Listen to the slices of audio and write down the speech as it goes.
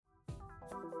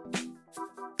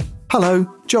Hello,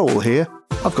 Joel here.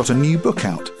 I've got a new book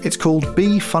out. It's called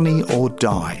Be Funny or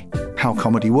Die: How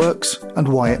Comedy Works and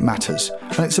Why It Matters.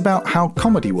 And it's about how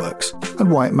comedy works and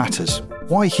why it matters.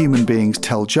 Why human beings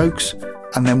tell jokes,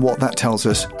 and then what that tells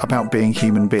us about being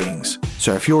human beings.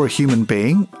 So if you're a human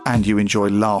being and you enjoy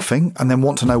laughing and then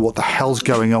want to know what the hell's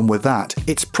going on with that,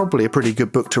 it's probably a pretty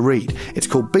good book to read. It's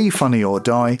called Be Funny or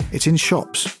Die. It's in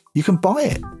shops. You can buy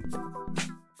it.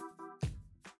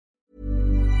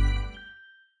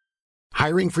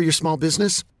 Hiring for your small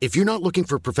business? If you're not looking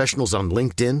for professionals on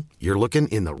LinkedIn, you're looking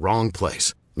in the wrong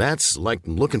place. That's like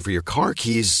looking for your car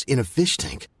keys in a fish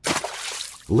tank.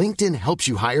 LinkedIn helps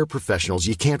you hire professionals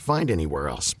you can't find anywhere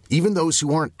else, even those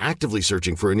who aren't actively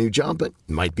searching for a new job but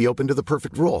might be open to the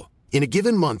perfect role. In a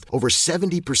given month, over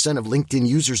 70% of LinkedIn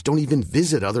users don't even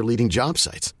visit other leading job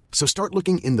sites. So start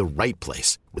looking in the right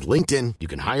place. With LinkedIn, you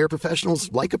can hire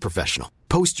professionals like a professional.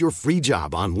 Post your free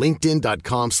job on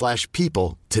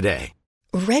linkedin.com/people today.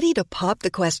 Ready to pop the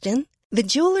question? The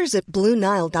jewelers at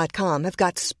BlueNile.com have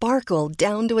got sparkle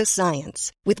down to a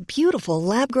science with beautiful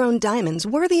lab-grown diamonds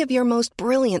worthy of your most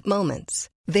brilliant moments.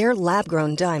 Their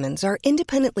lab-grown diamonds are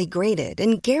independently graded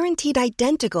and guaranteed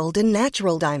identical to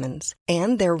natural diamonds,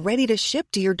 and they're ready to ship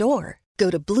to your door. Go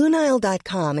to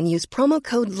BlueNile.com and use promo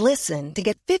code LISTEN to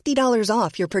get $50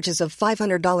 off your purchase of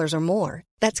 $500 or more.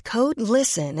 That's code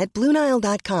LISTEN at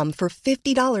BlueNile.com for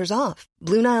 $50 off.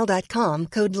 BlueNile.com,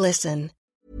 code LISTEN.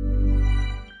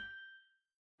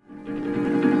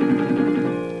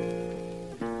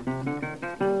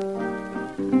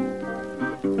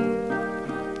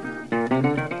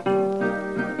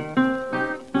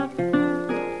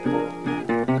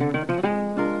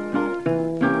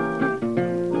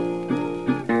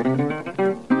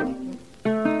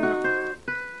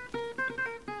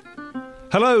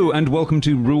 Hello and welcome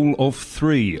to Rule of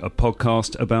Three, a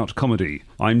podcast about comedy.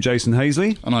 I'm Jason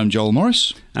Hazley. And I'm Joel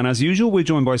Morris. And as usual, we're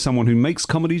joined by someone who makes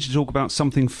comedy to talk about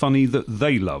something funny that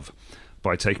they love.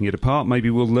 By taking it apart, maybe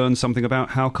we'll learn something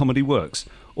about how comedy works.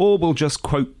 Or we'll just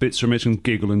quote bits from it and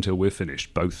giggle until we're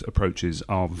finished. Both approaches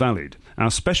are valid.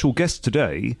 Our special guest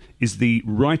today is the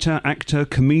writer, actor,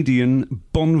 comedian,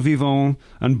 bon vivant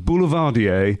and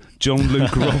boulevardier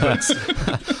Jean-Luc Roberts.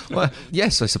 Well,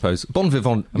 yes, I suppose. Bon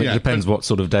vivant, I mean, it depends what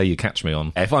sort of day you catch me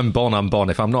on. If I'm bon, I'm bon.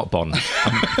 If I'm not bon...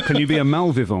 Can you be a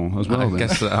mal vivant as well? I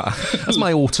guess that's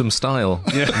my autumn style.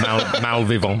 Yeah. Mal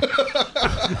vivant.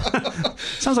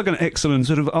 Sounds like an excellent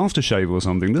sort of aftershave or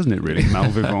something, doesn't it, really? Mal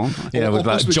vivant. Yeah, with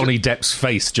that Johnny Depp's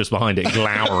face just behind it,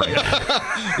 glowering.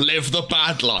 Live the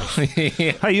bad life.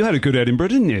 Hey, you had a good Edinburgh,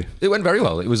 didn't you? It went very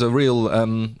well. It was a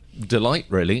real delight,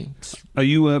 really. Are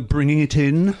you bringing it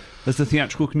in, as the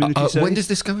theatrical community says? When does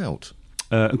this go out?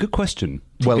 A good question.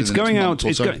 Well, it's going out.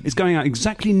 It's going out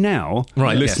exactly now,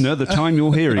 right, listener. Yes. The time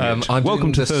you're hearing it. I'm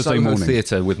Welcome to Thursday Soho morning.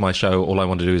 Theatre with my show. All I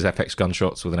want to do is FX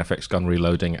gunshots with an FX gun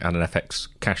reloading and an FX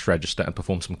cash register and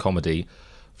perform some comedy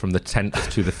from the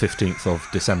 10th to the 15th of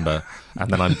December,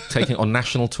 and then I'm taking it on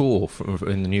national tour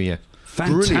in the new year.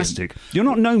 Fantastic. Brilliant. You're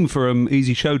not known for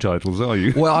easy show titles, are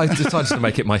you? Well, I decided to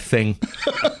make it my thing.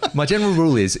 My general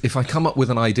rule is, if I come up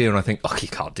with an idea and I think, oh, you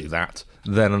can't do that,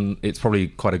 then it's probably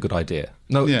quite a good idea.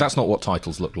 No, that's not what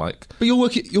titles look like. But you're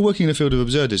working in a field of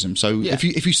absurdism, so if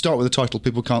you start with a title,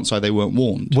 people can't say they weren't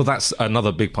warned. Well, that's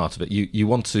another big part of it. You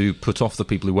want to put off the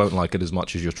people who won't like it as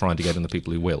much as you're trying to get in the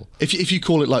people who will. If you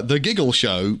call it like The Giggle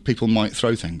Show, people might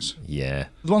throw things. Yeah.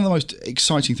 One of the most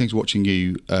exciting things watching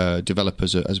you develop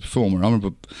as a performer, I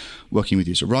remember working with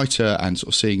you as a writer and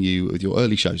sort of seeing you with your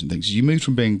early shows and things, you moved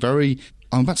from being very...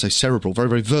 I'm about to say cerebral, very,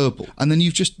 very verbal. And then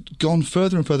you've just gone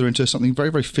further and further into something very,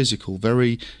 very physical,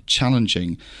 very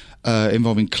challenging,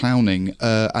 involving clowning,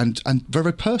 and very,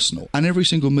 very personal. And every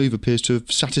single move appears to have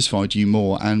satisfied you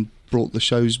more and brought the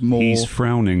shows more... He's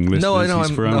frowning, listeners. No, I know.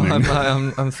 He's frowning.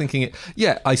 I'm thinking it...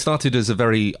 Yeah, I started as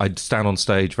I'd stand on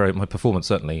stage, my performance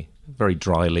certainly, very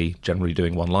dryly, generally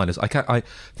doing one-liners. I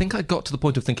think I got to the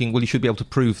point of thinking, well, you should be able to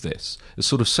prove this. A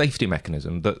sort of safety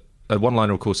mechanism that... A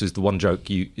one-liner, of course, is the one joke.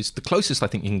 It's the closest I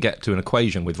think you can get to an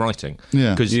equation with writing.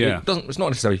 Yeah, because it's not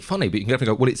necessarily funny, but you can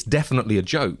definitely go, well, it's definitely a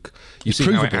joke. You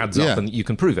see how it adds up, and you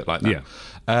can prove it like that.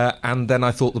 Yeah. And then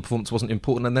I thought the performance wasn't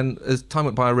important, and then as time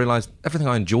went by, I realised everything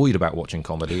I enjoyed about watching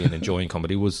comedy and enjoying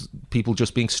comedy was people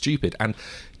just being stupid. And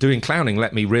doing clowning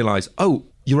let me realise,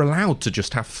 you're allowed to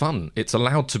just have fun. It's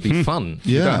allowed to be fun.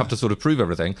 You don't have to sort of prove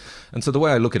everything. And so the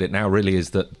way I look at it now really is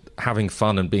that having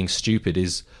fun and being stupid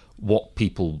is what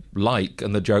people like,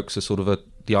 and the jokes are sort of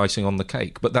the icing on the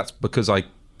cake. But that's because I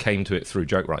came to it through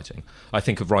joke writing. I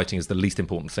think of writing as the least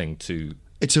important thing to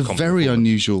It's a very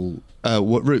unusual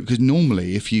route, because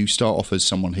normally if you start off as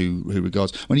someone who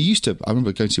regards... I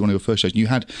remember going to see one of your first shows and you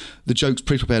had the jokes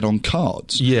pre-prepared on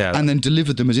cards, and then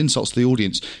delivered them as insults to the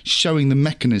audience, showing the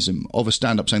mechanism of a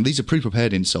stand-up, saying these are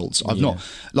pre-prepared insults. I've not...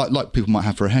 Like people might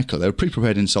have for a heckler, they were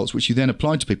pre-prepared insults which you then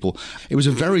applied to people. It was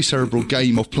a very cerebral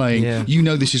game of playing, you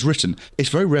know this is written. It's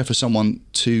very rare for someone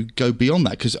to go beyond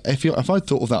that, because if I'd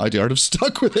thought of that idea, I'd have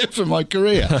stuck with it for my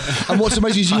career. And what's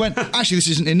amazing is you went, actually this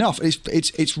isn't enough.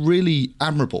 It's really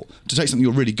admirable to take something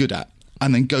you're really good at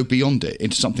and then go beyond it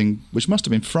into something which must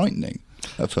have been frightening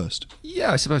at first.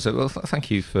 Yeah, I suppose so. Well,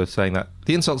 thank you for saying that.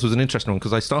 The insults was an interesting one,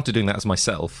 because I started doing that as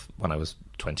myself when I was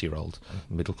 20-year-old,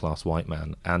 middle-class white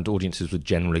man, and audiences would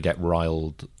generally get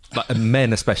riled, like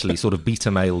men especially, sort of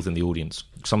beta males in the audience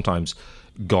sometimes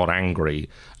got angry,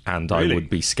 and I would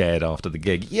be scared after the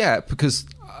gig. Yeah, because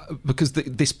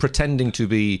this pretending to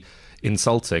be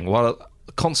insulting, while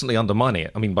constantly undermining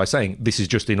it, I mean, by saying this is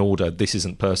just in order, this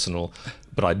isn't personal,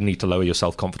 but I'd need to lower your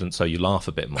self-confidence so you laugh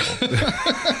a bit more.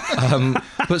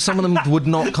 But some of them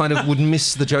would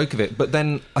miss the joke of it. But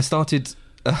then I started,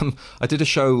 I did a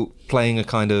show playing a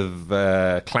kind of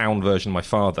clown version of my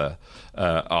father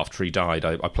after he died.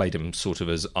 I played him sort of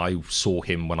as I saw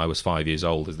him when I was 5 years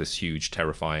old, as this huge,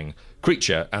 terrifying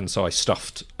creature, and so I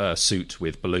stuffed a suit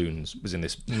with balloons, was in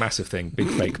this massive thing, big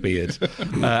fake beard,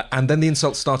 and then the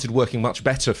insults started working much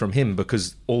better from him,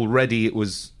 because already it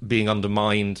was being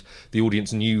undermined. The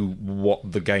audience knew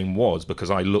what the game was because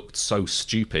I looked so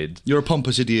stupid. You're a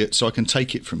pompous idiot, so I can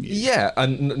take it from you. Yeah,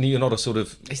 and you're not a sort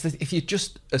of... If you're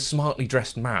just a smartly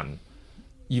dressed man,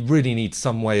 you really need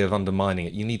some way of undermining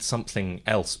it. You need something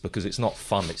else, because it's not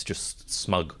fun, it's just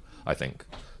smug, I think.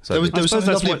 So I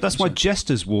suppose that's why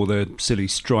jesters wore their silly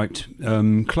striped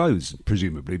clothes,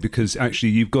 presumably, because actually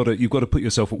you've got to put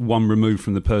yourself at one remove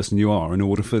from the person you are in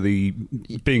order for the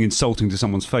being insulting to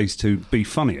someone's face to be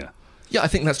funnier. Yeah, I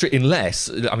think that's true. Unless,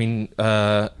 I mean,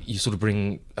 you sort of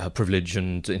bring privilege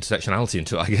and intersectionality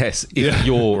into it, I guess. If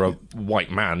you're a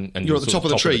white man and you're at the top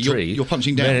of the tree, you're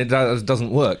punching down. Then it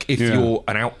doesn't work. If you're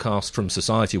an outcast from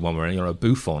society one way and you're a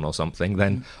bouffon or something,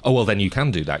 then, then you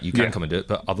can do that. You can come and do it,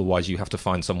 but otherwise you have to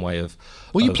find some way of...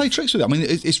 Well, you play tricks with it. I mean,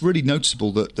 it's really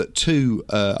noticeable that two...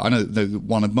 I know that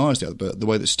one admires the other, but the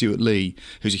way that Stuart Lee,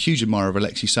 who's a huge admirer of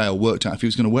Alexei Sayle, worked out if he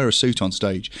was going to wear a suit on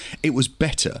stage, it was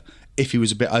better if he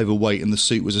was a bit overweight and the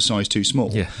suit was a size too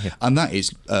small. Yeah. And that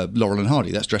is Laurel and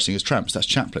Hardy. That's dressing as tramps. That's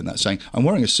Chaplin. That's saying, I'm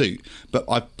wearing a suit, but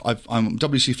I'm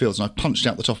W.C. Fields and I've punched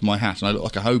out the top of my hat and I look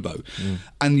like a hobo.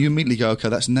 And you immediately go, OK,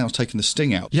 that's now taken the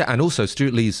sting out. Yeah, and also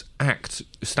Stuart Lee's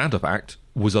stand-up act,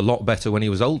 was a lot better when he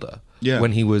was older. Yeah.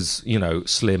 When he was,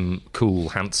 slim, cool,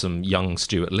 handsome, young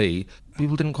Stuart Lee,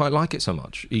 people didn't quite like it so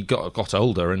much. He got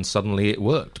older and suddenly it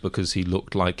worked because he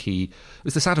looked like it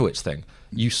was the Sadowitz thing.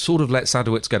 You sort of let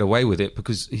Sadowitz get away with it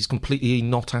because he's completely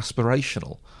not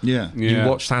aspirational. Yeah. You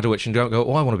watch Sadowitz and don't go,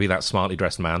 I want to be that smartly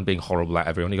dressed man being horrible at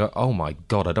everyone. You go, oh my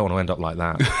God, I don't want to end up like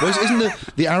that. Well,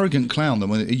 isn't the arrogant clown,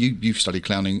 when you've studied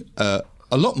clowning a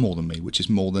lot more than me, which is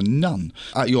more than none.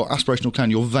 Your aspirational clown,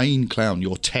 your vain clown,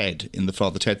 your Ted in the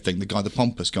Father Ted thing, the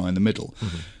pompous guy in the middle,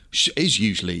 is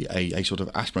usually a sort of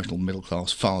aspirational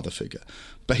middle-class father figure.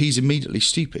 But he's immediately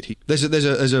stupid. There's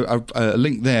a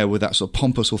link there with that sort of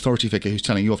pompous authority figure who's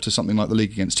telling you off to something like the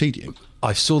League Against Tedium.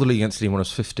 I saw the League Against Tedium when I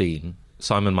was 15.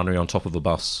 Simon Munnery on top of a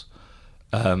bus,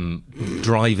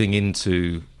 driving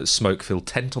into a smoke-filled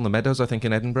tent on the Meadows, I think,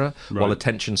 in Edinburgh, while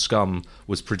Attention Scum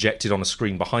was projected on a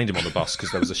screen behind him on the bus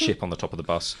because there was a ship on the top of the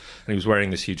bus, and he was wearing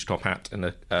this huge top hat,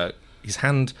 and his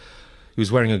hand... He was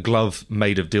wearing a glove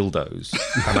made of dildos,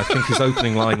 and I think his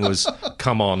opening line was,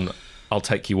 "Come on, I'll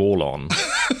take you all on."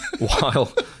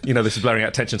 While, this is blaring out,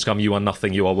 "Attention Scum, you are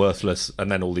nothing, you are worthless," and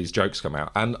then all these jokes come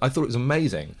out. And I thought it was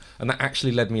amazing. And that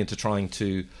actually led me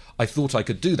into I thought I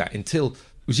could do that until...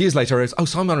 It was years later, I realised,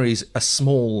 Simon Munnery is a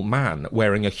small man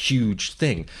wearing a huge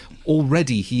thing.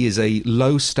 Already he is a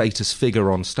low-status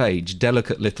figure on stage,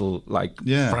 delicate little,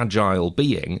 fragile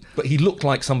being. But he looked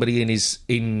like somebody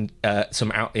in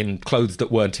clothes that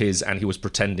weren't his, and he was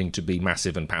pretending to be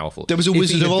massive and powerful. There was a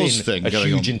Wizard of Oz thing going on. A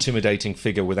huge, intimidating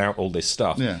figure without all this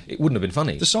stuff. Yeah. It wouldn't have been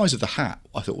funny. The size of the hat,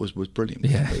 I thought, was brilliant.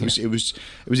 Yeah. It was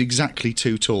exactly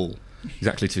too tall.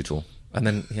 Exactly too tall. And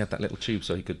then he had that little tube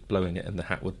so he could blow in it and the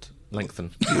hat would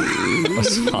lengthen.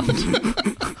 That's fun.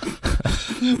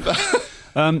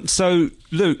 So,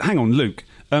 Luke, hang on, Luke.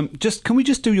 Can we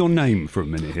just do your name for a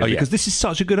minute here? Because this is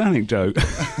such a good anecdote.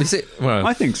 Is it? Well,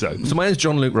 I think so. So my name's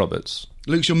John Luke Roberts.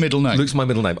 Luke's your middle name? Luke's my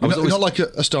middle name. You're not like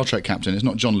a Star Trek captain. It's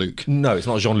not John Luke. No, it's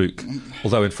not Jean-Luc.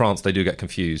 Although in France they do get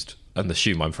confused and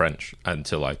assume I'm French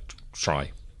until I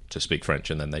try to speak French,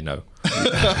 and then they know.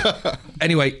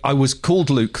 Anyway, I was called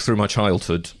Luke through my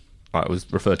childhood. I was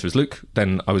referred to as Luke.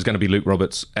 Then I was going to be Luke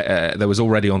Roberts. There was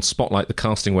already on Spotlight, the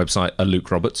casting website, a Luke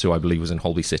Roberts, who I believe was in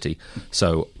Holby City.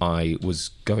 So I was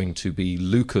going to be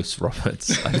Lucas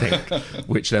Roberts, I think,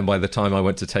 which then by the time I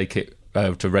went to take it,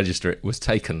 to register it, was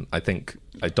taken. I think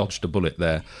I dodged a bullet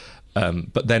there.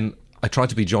 But then I tried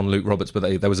to be John Luke Roberts,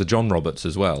 but there was a John Roberts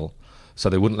as well. So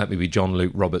they wouldn't let me be John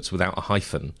Luke Roberts without a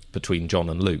hyphen between John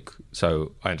and Luke.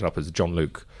 So I ended up as John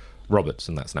Luke Roberts,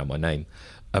 and that's now my name.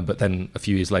 But then a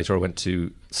few years later, I went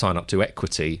to sign up to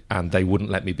Equity, and they wouldn't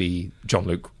let me be John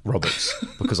Luke Roberts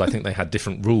because I think they had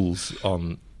different rules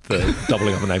on the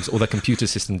doubling of the names, or their computer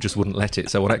system just wouldn't let it.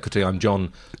 So on Equity, I'm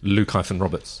John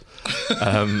Luke-Roberts.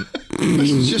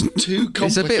 It's just too complicated.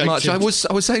 It's a bit much. I was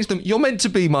saying to them, you're meant to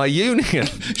be my union.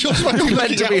 You're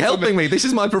meant to be helping me. This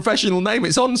is my professional name.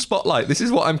 It's on Spotlight. This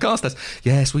is what I'm cast as.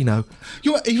 Yes, we know.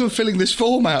 Even filling this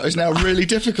form out is now really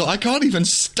difficult. I can't even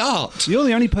start. You're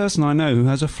the only person I know who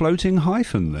has a floating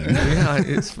hyphen there. Yeah,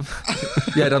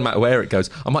 it doesn't matter where it goes.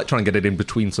 I might try and get it in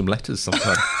between some letters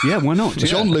sometime. Yeah, why not?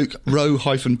 John Luke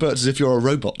Rowe-Burt, as if you're a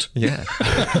robot. Yeah.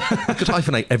 I could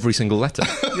hyphenate every single letter.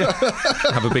 Yeah.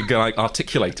 Have a big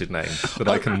articulated name that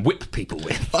I can whip people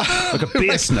with. Like a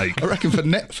beer snake. I reckon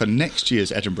for next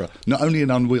year's Edinburgh, not only an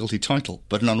unwieldy title,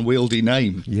 but an unwieldy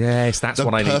name. Yes, that's the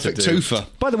what I need to do. perfect twofer.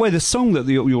 By the way, the song that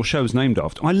your show's named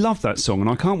after, I love that song, and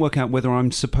I can't work out whether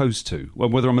I'm supposed to, or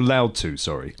whether I'm allowed to,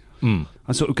 sorry. I'm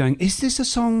sort of going, is this a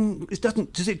song?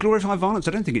 Does it glorify violence?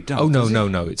 I don't think it does. Oh,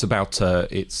 no. It's about,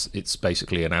 it's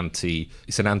basically an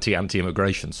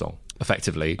anti-immigration song.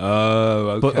 Effectively. Oh,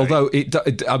 okay. But although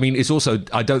it's also,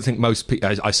 I don't think most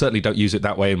people, I certainly don't use it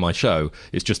that way in my show.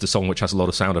 It's just a song which has a lot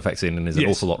of sound effects in and is an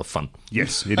awful lot of fun.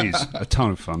 Yes, it is. A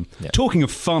ton of fun. Yeah. Talking of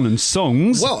fun and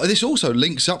songs. Well, this also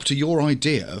links up to your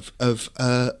idea of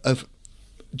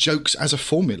jokes as a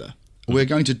formula. We're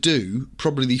going to do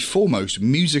probably the foremost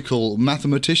musical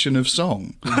mathematician of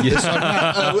song.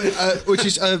 Yes. Which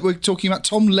is, we're talking about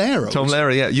Tom Lehrer. Tom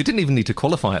Lehrer, yeah. You didn't even need to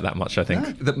qualify it that much, I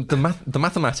think. No. The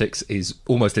mathematics is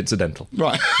almost incidental.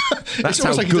 Right. That's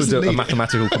how good a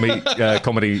mathematical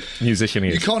comedy musician he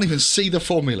is. You can't even see the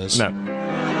formulas. No.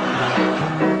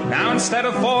 Now instead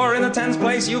of 4 in the tens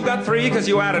place, you've got 3 because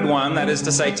you added 1, that is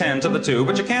to say 10 to the 2,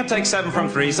 but you can't take 7 from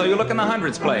 3, so you look in the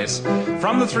hundreds place.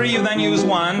 From the 3 you then use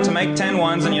 1 to make 10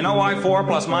 ones, and you know why 4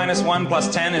 plus minus 1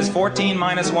 plus 10 is 14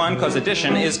 minus 1, because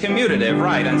addition is commutative,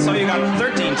 right? And so you got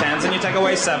 13 tens and you take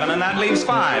away 7, and that leaves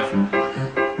 5.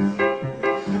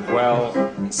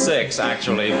 Well, 6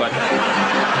 actually, but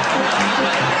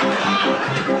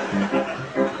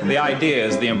the idea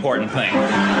is the important thing.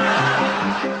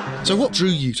 So what drew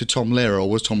you to Tom Lehrer, or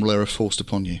was Tom Lehrer forced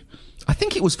upon you? I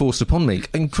think it was forced upon me.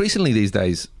 Increasingly these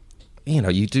days,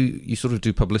 you sort of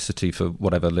do publicity for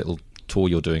whatever little tour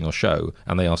you're doing or show,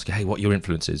 and they ask you, hey, what are your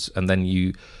influences? And then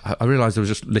I realised I was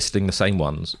just listing the same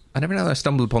ones, and every now and then I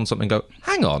stumbled upon something and go,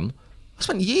 hang on, I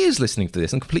spent years listening to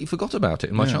this and completely forgot about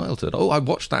it in my childhood. Oh, I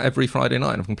watched that every Friday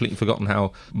night and I've completely forgotten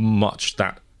how much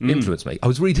that influenced me. I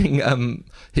was reading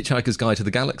Hitchhiker's Guide to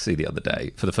the Galaxy the other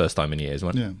day for the first time in years.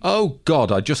 And went, oh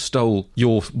God, I just stole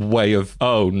your way of,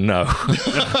 oh no.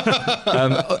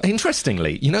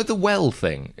 Interestingly, you know the well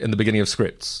thing in the beginning of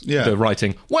scripts? Yeah. The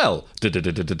writing, well, at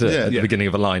the beginning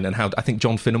of a line, and how I think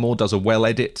John Finnemore does a well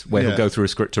edit where he'll go through a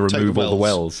script to remove all the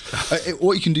wells.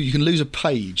 What you can do, you can lose a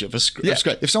page of a script. Yeah.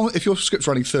 If your script's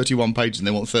running 31 pages and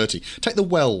they want 30, take the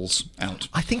wells out.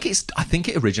 I think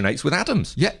it originates with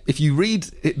Adams. Yeah, if you read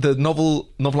the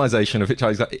novelisation of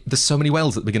Hitchhiker's Guide, there's so many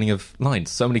wells at the beginning of lines.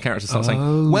 So many characters start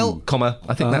saying, well, comma,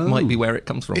 I think that might be where it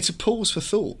comes from. It's a pause for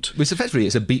thought. It's effectively,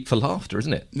 it's a beat for laughter,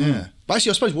 isn't it? Yeah. But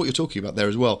actually, I suppose what you're talking about there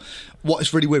as well, what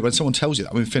is really weird when someone tells you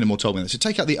that, I mean, Finnemore told me that, so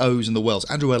take out the O's and the wells.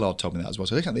 Andrew Ellard told me that as well.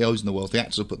 So take out the O's and the wells, the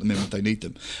actors will put them in if they need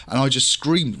them. And I just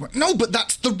screamed, no, but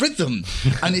that's the rhythm.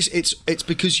 And it's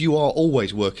because you are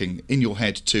always working in your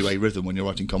head to a rhythm when you're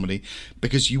writing comedy,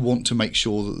 because you want to make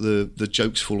sure that the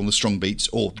jokes fall on the strong beats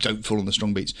or don't fall on the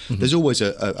strong beats. Mm-hmm. There's always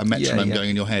a metronome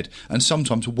going in your head. And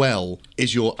sometimes well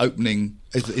is your opening,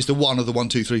 is the 1 of the 1,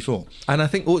 2, 3, 4. And I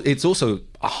think it's also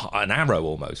an arrow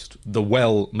almost. The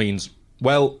well means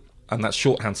well, and that's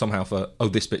shorthand somehow for, oh,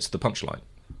 this bit's the punchline.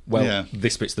 Well,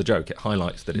 this bit's the joke. It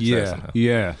highlights that it's there somehow.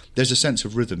 Yeah. There's a sense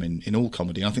of rhythm in all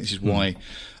comedy. And I think this is why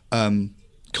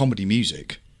comedy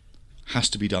music has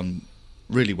to be done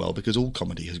really well, because all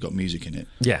comedy has got music in it.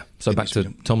 Yeah. So back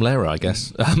to Tom Lehrer, I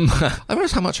guess. I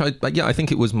realised how much I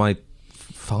think it was my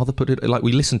father put it. Like,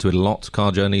 we listened to it a lot.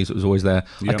 Car Journeys, it was always there.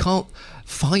 Yep. I can't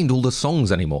find all the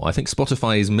songs anymore. I think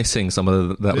Spotify is missing some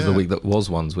of that was the week that was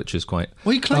ones, which is quite.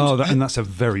 Well, he claims, and that's a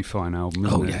very fine album,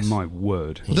 isn't it? yes. My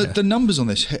word. The numbers on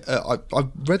this, I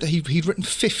read that he'd written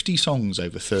 50 songs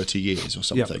over 30 years or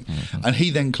something, and he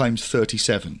then claims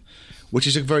 37. Which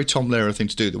is a very Tom Lehrer thing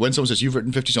to do. That when someone says, you've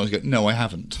written 50 songs, you go, no, I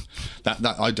haven't.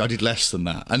 I did less than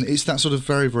that. And it's that sort of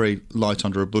very, very light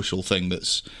under a bushel thing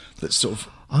that's sort of...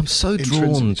 I'm so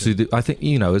drawn to I think,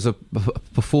 as a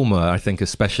performer, I think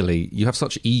especially, you have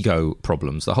such ego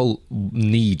problems. The whole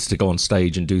need to go on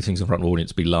stage and do things in front of an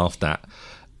audience, be laughed at,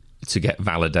 to get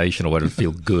validation or whether to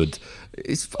feel good,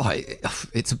 it's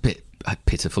a bit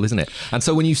pitiful, isn't it? And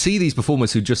so when you see these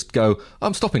performers who just go,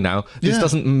 I'm stopping now, this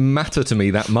doesn't matter to me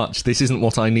that much, this isn't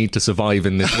what I need to survive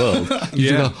in this world,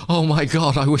 you go, oh my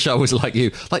God, I wish I was like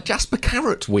you. Like Jasper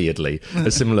Carrott, weirdly,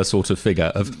 a similar sort of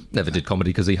figure of never did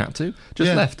comedy because he had to,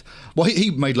 just left. Well,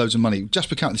 he made loads of money.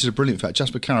 Jasper Carrott, this is a brilliant fact,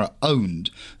 Jasper Carrott owned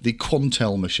the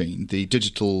Quantel machine, the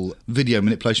digital video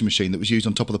manipulation machine that was used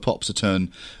on Top of the Pops to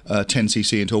turn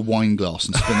 10cc into a wine glass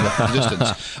and spin it off in the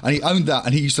distance. And he owned that,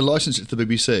 and he used to license it to the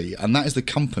BBC, and that is the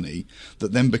company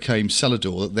that then became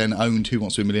Celador, that then owned Who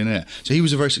Wants to Be a Millionaire. So he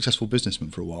was a very successful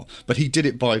businessman for a while, but he did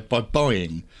it by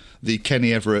buying the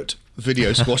Kenny Everett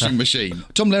video squashing machine.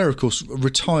 Tom Lehrer, of course,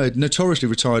 notoriously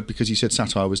retired because he said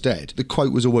satire was dead. The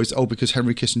quote was always, because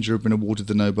Henry Kissinger had been awarded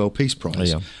the Nobel Peace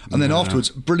Prize. And then afterwards,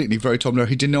 brilliantly, very Tom Lehrer,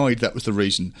 he denied that was the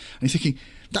reason. And you're thinking,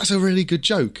 that's a really good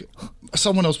joke.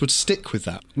 Someone else would stick with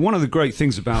that. One of the great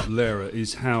things about Lehrer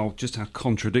is how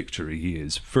contradictory he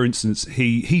is. For instance,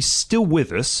 he's still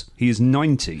with us. He is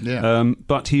 90,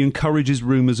 but he encourages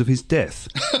rumours of his death.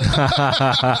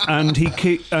 and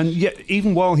yet,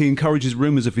 even while he encourages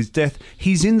rumours of his death,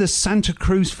 he's in the Santa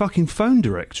Cruz fucking phone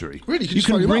directory. Really? You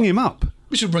can bring him up.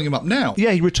 We should bring him up now.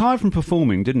 Yeah, he retired from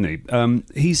performing, didn't he?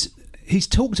 He's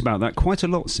talked about that quite a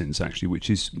lot since, actually, which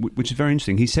is very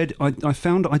interesting. He said, I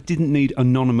found I didn't need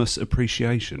anonymous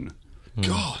appreciation.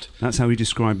 God. That's how he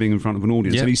described being in front of an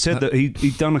audience. Yeah. And he said that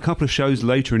he'd done a couple of shows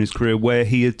later in his career where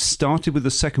he had started with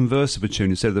the second verse of a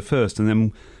tune instead of the first, and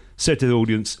then said to the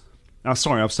audience,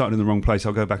 sorry, I've started in the wrong place,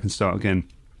 I'll go back and start again.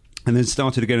 And then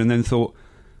started again, and then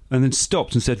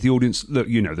stopped and said to the audience, look,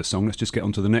 you know the song, let's just get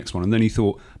on to the next one. And then he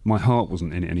thought, my heart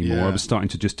wasn't in it anymore. I was starting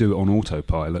to just do it on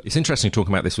autopilot. It's interesting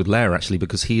talking about this with Lehrer, actually,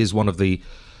 because he is one of the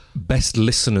best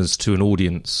listeners to an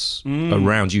audience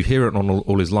around. You hear it on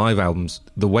all his live albums,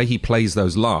 the way he plays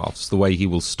those laughs, the way he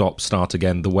will stop, start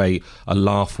again, the way a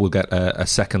laugh will get a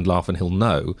second laugh and he'll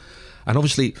know. And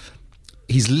obviously,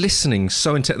 he's listening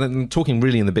so intently, talking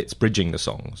really in the bits bridging the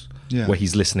songs, where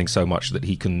he's listening so much that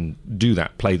he can do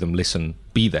that, play them, listen,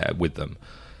 be there with them.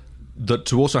 That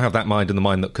to also have that mind in the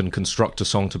mind that can construct a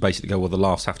song to basically go, well, the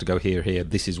laughs have to go here,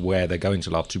 this is where they're going to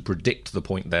laugh, to predict the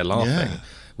point they're laughing,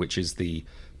 which is the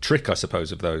trick, I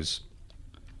suppose, of those.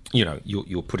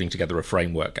 You're putting together a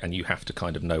framework and you have to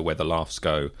kind of know where the laughs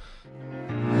go.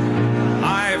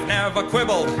 I've never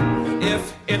quibbled.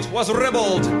 If it was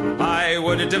ribbled, I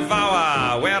would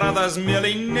devour where others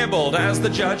merely nibbled. As the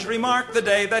judge remarked the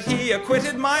day that he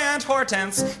acquitted my Aunt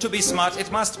Hortense, to be smut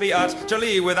it must be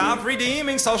utterly without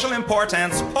redeeming social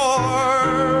importance.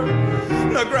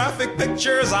 Pornographic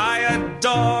pictures I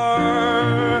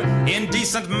adore,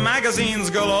 indecent magazines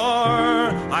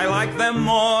galore. I like them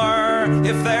more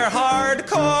if they're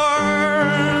hardcore.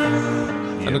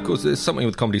 And of course, there's something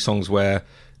with comedy songs where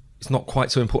it's not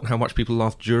quite so important how much people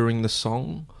laugh during the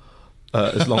song,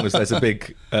 as long as there's a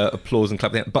big applause and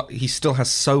clap at the end. But he still has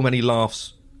so many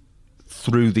laughs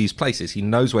through these places. He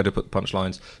knows where to put the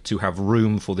punchlines to have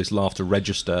room for this laugh to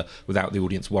register without the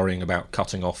audience worrying about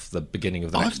cutting off the beginning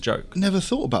of the next joke. I've never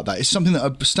thought about that. It's something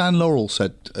that Stan Laurel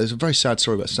said. There's a very sad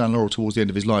story about Stan Laurel towards the end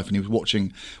of his life, and he was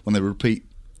watching when they would repeat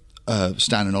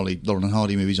Stan and Ollie, Laurel and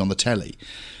Hardy movies on the telly.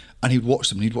 And he'd watch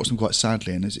them, and he'd watch them quite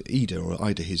sadly. And as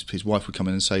Ida, his wife, would come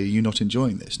in and say, "Are you not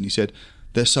enjoying this?" And he said,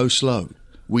 "They're so slow.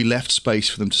 We left space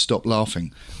for them to stop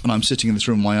laughing, and I'm sitting in this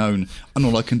room on my own, and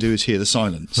all I can do is hear the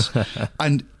silence."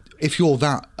 And if you're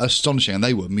that astonishing, and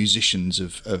they were musicians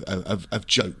of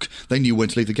joke, they knew when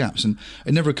to leave the gaps. And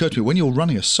it never occurred to me, when you're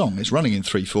running a song, it's running in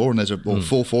 3/4 and there's or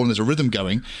 4/4 and there's a rhythm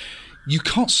going. You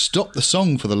can't stop the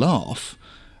song for the laugh.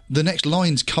 The next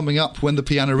line's coming up when the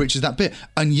piano reaches that bit,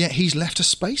 and yet he's left a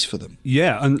space for them.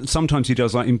 Yeah, and sometimes he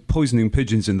does, like in Poisoning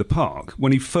Pigeons in the Park,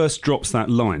 when he first drops that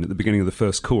line at the beginning of the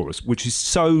first chorus, which is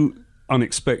so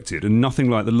unexpected and nothing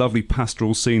like the lovely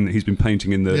pastoral scene that he's been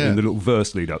painting in the little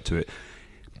verse lead up to it.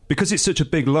 Because it's such a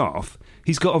big laugh,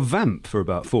 he's got a vamp for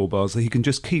about 4 bars that he can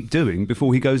just keep doing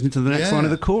before he goes into the next line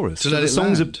of the chorus. To let the it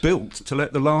songs land. are built to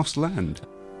let the laughs land.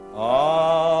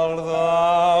 All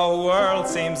the world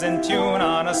seems in tune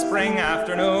on a spring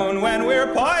afternoon when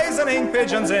we're poisoning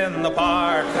pigeons in the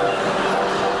park.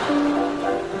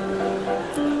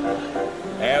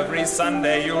 Every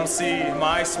Sunday you'll see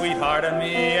my sweetheart and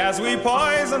me as we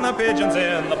poison the pigeons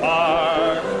in the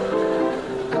park.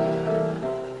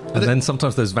 And then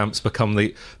sometimes those vamps become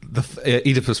the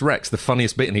Oedipus Rex. The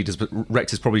funniest bit in Oedipus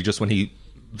Rex is probably just when he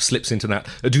slips into that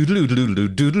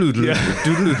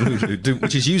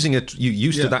which is using you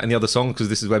used to that in the other song because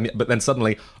this is where, but then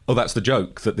suddenly, oh, that's the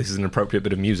joke that this is an appropriate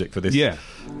bit of music for this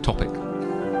topic.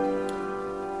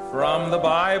 From the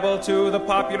Bible to the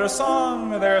popular song,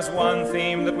 there's one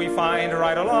theme that we find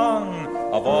right along.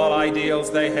 Of all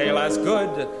ideals they hail as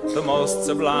good, the most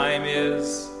sublime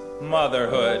is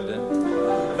motherhood.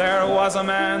 There was a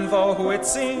man, though, who it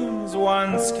seems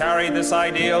once carried this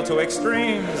ideal to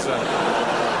extremes.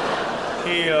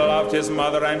 He loved his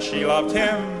mother and she loved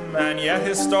him, and yet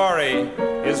his story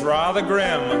is rather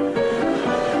grim.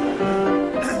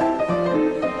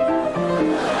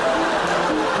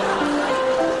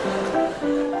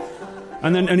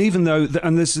 And even though,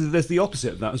 there's the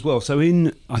opposite of that as well. So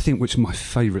in, I think, which is my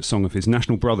favourite song of his,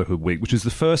 National Brotherhood Week, which was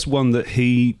the first one that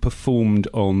he performed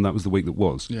on, that was the week that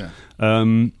was. Yeah.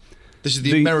 This is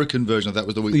the American version of that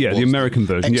was the week that was. Yeah, the American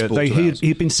version. Yeah,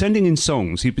 he'd been sending in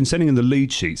songs, he'd been sending in the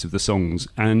lead sheets of the songs,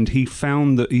 and he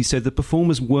found that, he said, the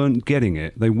performers weren't getting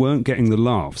it, they weren't getting the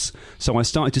laughs. So I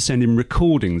started to send him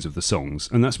recordings of the songs,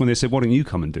 and that's when they said, why don't you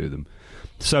come and do them?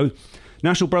 So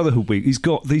National Brotherhood Week, he's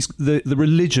got the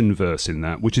religion verse in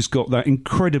that, which has got that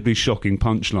incredibly shocking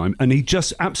punchline, and he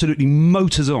just absolutely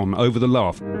motors on over the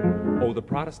laugh. Oh, the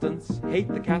Protestants hate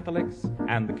the Catholics,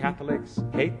 and the Catholics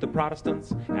hate the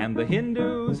Protestants, and the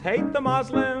Hindus hate the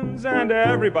Muslims, and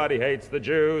everybody hates the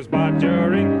Jews. But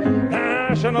during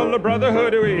National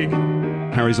Brotherhood Week,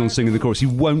 carries on singing the chorus. He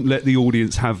won't let the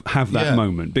audience have that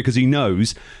moment because he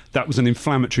knows that was an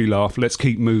inflammatory laugh. Let's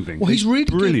keep moving. Well, he's really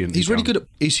brilliant. He's really good at.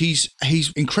 He's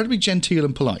incredibly genteel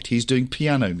and polite. He's doing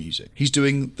piano music. He's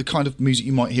doing the kind of music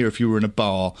you might hear if you were in a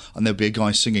bar and there'd be a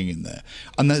guy singing in there.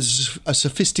 And there's a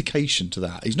sophistication to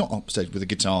that. He's not upstage with a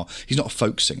guitar. He's not a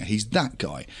folk singer. He's that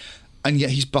guy. And yet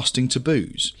he's busting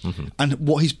taboos. Mm-hmm. And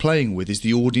what he's playing with is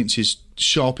the audience's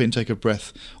sharp intake of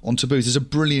breath on taboos. There's a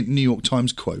brilliant New York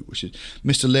Times quote, which is,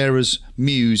 Mr. Lehra's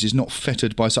muse is not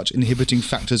fettered by such inhibiting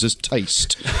factors as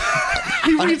taste.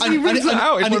 He reads that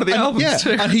out in one of the albums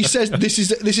too. And he says, this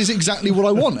is exactly what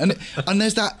I want. And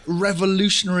there's that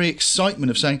revolutionary excitement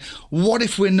of saying, what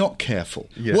if we're not careful?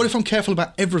 Yeah. What if I'm careful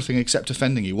about everything except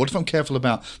offending you? What if I'm careful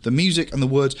about the music and the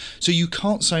words? So you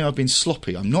can't say I've been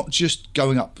sloppy. I'm not just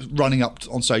running up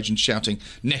on stage and shouting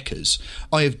neckers.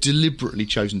 I have deliberately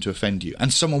chosen to offend you.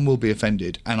 And someone will be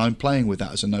offended, and I'm playing with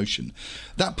that as a notion.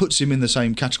 That puts him in the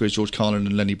same category as George Carlin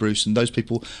and Lenny Bruce and those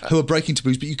people who are breaking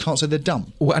taboos, but you can't say they're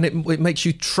dumb. Well, and it makes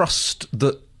you trust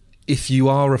that if you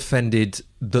are offended,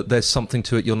 that there's something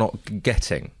to it you're not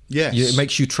getting. Yes. It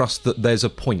makes you trust that there's a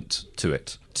point to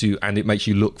it. And it makes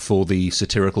you look for the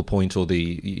satirical point or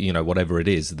the, whatever it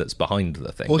is that's behind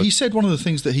the thing. Well, he said one of the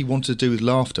things that he wanted to do with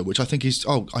laughter, which I think is,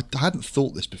 I hadn't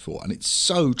thought this before, and it's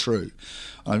so true.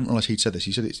 I didn't realise he'd said this.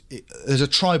 He said there's a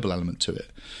tribal element to it,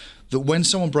 that when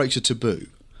someone breaks a taboo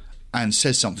and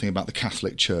says something about the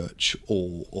Catholic Church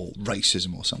or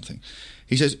racism or something,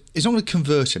 he says it's not going to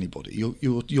convert anybody.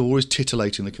 You're always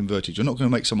titillating the converted. You're not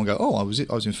going to make someone go, oh, I was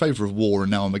in favour of war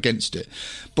and now I'm against it.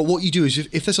 But what you do is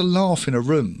if there's a laugh in a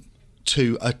room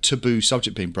to a taboo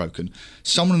subject being broken,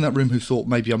 someone in that room who thought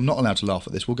maybe I'm not allowed to laugh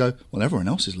at this will go, well, everyone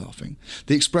else is laughing.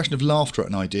 The expression of laughter at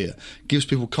an idea gives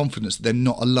people confidence that they're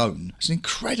not alone. It's an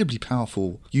incredibly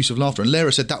powerful use of laughter. And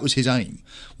Lehra said that was his aim,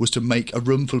 was to make a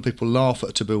room full of people laugh at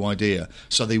a taboo idea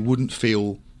so they wouldn't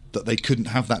feel that they couldn't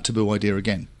have that taboo idea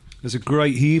again.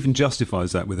 He even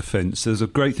justifies that with offence. There's a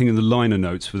great thing in the liner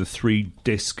notes for the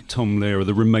 3-disc Tom Lehra,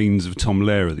 The Remains of Tom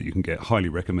Lehra, that you can get, highly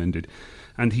recommended.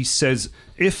 And he says,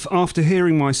 if after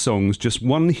hearing my songs just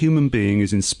one human being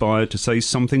is inspired to say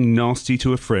something nasty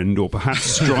to a friend or perhaps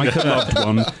strike a loved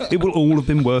one, it will all have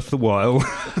been worth the while.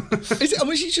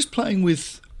 Is he just playing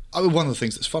with... one of the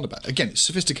things that's fun about it, again, it's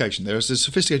sophistication. There's a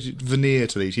sophisticated veneer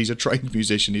to these. He's a trained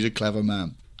musician, he's a clever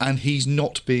man, and he's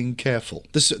not being careful.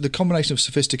 The combination of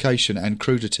sophistication and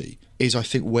crudity is, I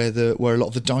think, where a lot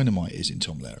of the dynamite is in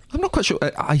Tom Lehra. I'm not quite sure.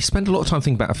 I spend a lot of time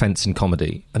thinking about offence in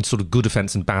comedy and sort of good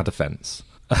offence and bad offence.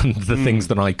 And the things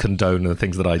that I condone and the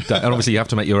things that I don't. And obviously you have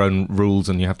to make your own rules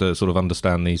and you have to sort of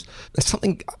understand these. There's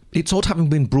something... It's odd having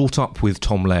been brought up with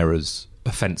Tom Lehra's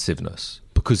offensiveness,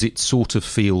 because it sort of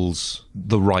feels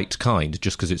the right kind,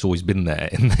 just because it's always been there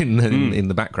in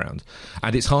the background.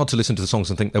 And it's hard to listen to the songs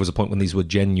and think there was a point when these were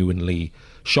genuinely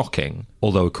shocking,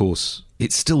 although, of course,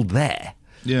 it's still there.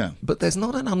 Yeah. But there's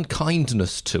not an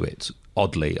unkindness to it,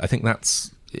 oddly. I think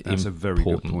that's a very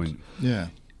good point. Yeah.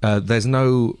 There's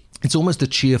no... It's almost a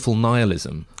cheerful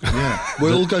nihilism. Yeah,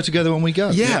 we'll all go together when we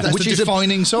go. Yeah, that's which the is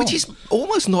defining song. Which is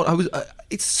almost not.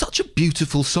 It's such a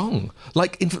beautiful song.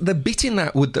 Like the bit in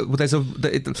that,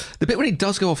 the bit when it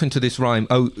does go off into this rhyme.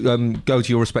 Go to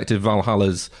your respective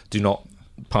Valhallas. Do not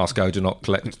pass go. Do not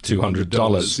collect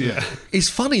 $200. Yeah, it's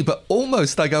funny, but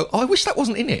almost I go, I wish that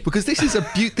wasn't in it, because this is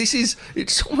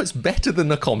it's almost better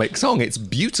than a comic song. It's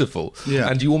beautiful,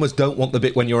 and you almost don't want the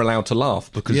bit when you're allowed to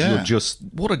laugh, because you're just,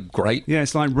 what a great... Yeah,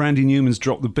 it's like Randy Newman's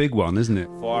Drop the Big One, isn't it?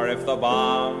 For if the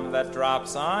bomb that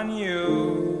drops on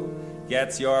you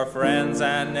gets your friends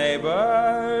and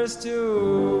neighbors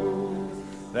too,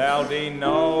 there'll be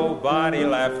nobody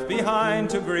left behind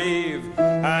to grieve,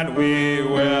 and we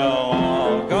will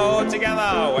all go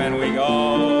together when we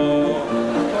go.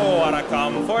 Oh, what a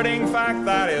comforting fact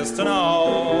that is to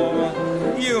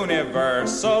know.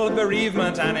 Universal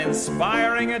bereavement and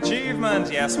inspiring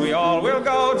achievement. Yes, we all will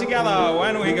go together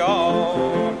when we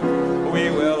go. We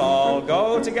will all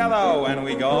go together when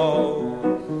we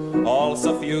go. All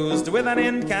suffused with an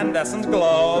incandescent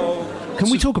glow. Can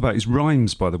we talk about his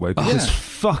rhymes, by the way? Because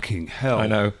fucking hell. I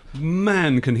know.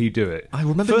 Man, can he do it. I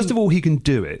remember First of all, he can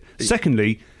do it.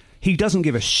 Secondly, he doesn't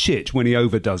give a shit when he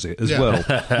overdoes it as well.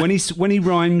 When he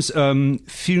rhymes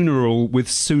funeral with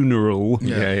sooneral.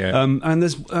 And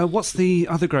there's what's the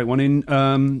other great one in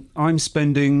I'm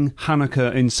spending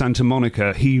Hanukkah in Santa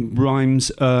Monica. He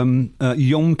rhymes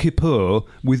Yom Kippur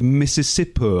with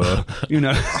Mississippi. You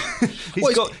know,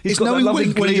 he's got that lovely when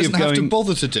he glee doesn't of have to going,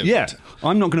 bother to do it.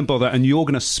 I'm not going to bother, and you're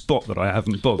going to spot that I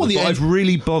haven't bothered. But I've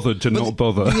really bothered to not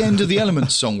bother. The end of the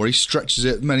Elements song, where he stretches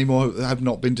it, many more have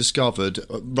not been discovered.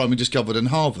 Discovered in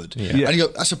Harvard, and you go,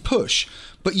 that's a push,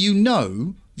 but you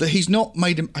know that he's not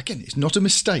made him again. It's not a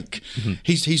mistake. Mm-hmm.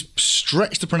 He's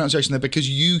stretched the pronunciation there because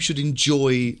you should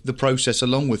enjoy the process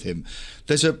along with him.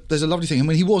 There's a lovely thing. I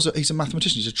mean, he's a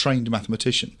mathematician. He's a trained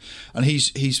mathematician, and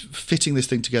he's fitting this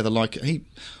thing together.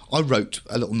 I wrote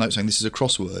a little note saying this is a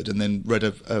crossword, and then read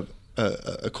a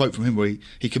quote from him where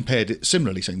he compared it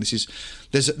similarly, saying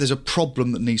there's a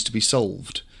problem that needs to be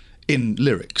solved in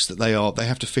lyrics, that they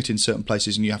have to fit in certain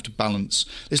places, and you have to balance.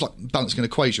 It's like balancing an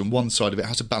equation. One side of it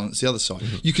has to balance the other side.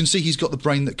 Mm-hmm. You can see he's got the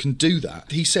brain that can do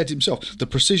that. He said himself, the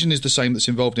precision is the same that's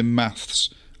involved in maths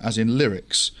as in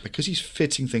lyrics, because he's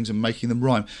fitting things and making them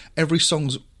rhyme. Every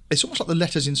song's, it's almost like the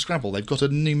letters in Scrabble. They've got a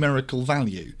numerical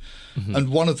value, and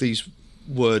one of these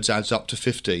words adds up to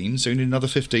 15, so you need another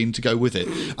 15 to go with it,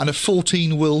 and a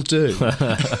 14 will do.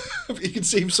 You can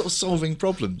see him sort of solving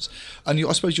problems, and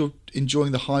I suppose you're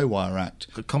enjoying the High Wire act.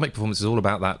 The comic performance is all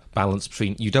about that balance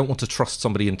between, you don't want to trust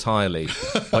somebody entirely,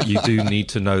 but you do need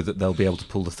to know that they'll be able to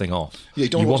pull the thing off. You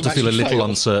want to feel a little fail.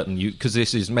 Uncertain, because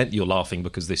this is meant you're laughing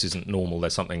because this isn't normal,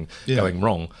 there's something going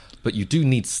wrong, but you do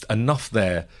need enough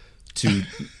there to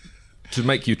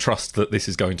make you trust that this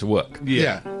is going to work.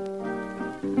 Yeah.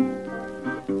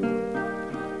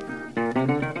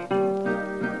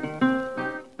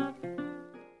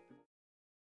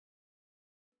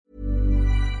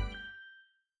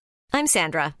 I'm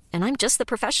Sandra, and I'm just the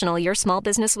professional your small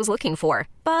business was looking for.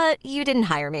 But you didn't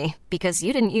hire me because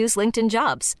you didn't use LinkedIn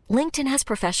Jobs. LinkedIn has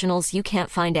professionals you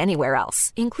can't find anywhere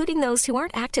else, including those who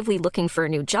aren't actively looking for a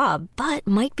new job, but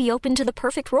might be open to the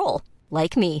perfect role,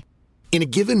 like me. In a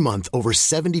given month, over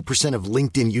 70% of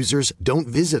LinkedIn users don't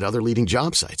visit other leading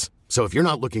job sites. So if you're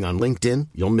not looking on LinkedIn,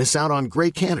 you'll miss out on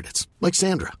great candidates like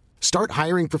Sandra. Start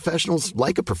hiring professionals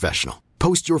like a professional.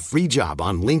 Post your free job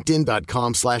on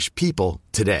linkedin.com/people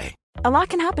today. A lot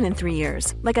can happen in 3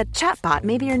 years, like a chatbot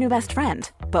may be your new best friend.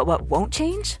 But what won't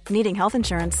change? Needing health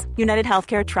insurance. United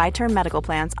Healthcare Tri-Term Medical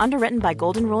Plans, underwritten by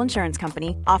Golden Rule Insurance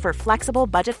Company, offer flexible,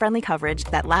 budget-friendly coverage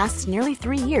that lasts nearly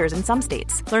 3 years in some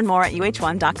states. Learn more at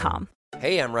uh1.com.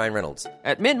 Hey, I'm Ryan Reynolds.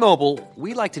 At Mint Mobile,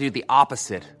 we like to do the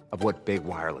opposite of what Big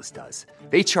Wireless does.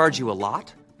 They charge you a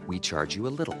lot, we charge you a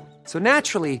little. So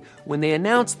naturally, when they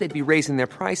announced they'd be raising their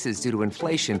prices due to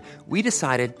inflation, we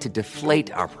decided to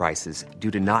deflate our prices due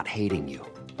to not hating you.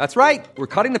 That's right. We're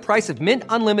cutting the price of Mint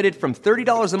Unlimited from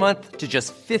 $30 a month to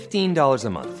just $15 a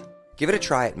month. Give it a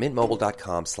try at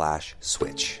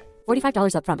mintmobile.com/switch.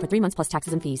 $45 up front for 3 months plus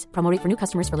taxes and fees. Promo rate for new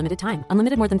customers for limited time.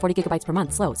 Unlimited more than 40 gigabytes per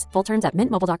month. Slows full terms at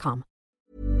mintmobile.com.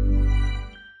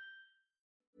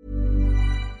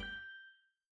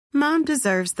 Mom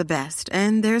deserves the best,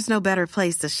 and there's no better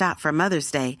place to shop for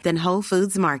Mother's Day than Whole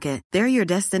Foods Market. They're your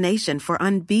destination for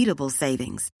unbeatable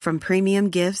savings, from premium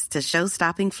gifts to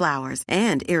show-stopping flowers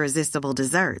and irresistible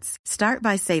desserts. Start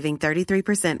by saving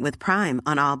 33% with Prime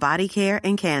on all body care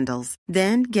and candles.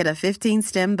 Then get a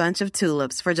 15-stem bunch of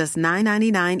tulips for just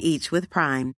 $9.99 each with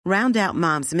Prime. Round out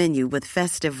Mom's menu with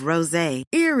festive rosé,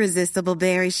 irresistible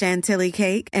berry chantilly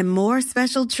cake, and more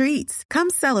special treats. Come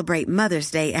celebrate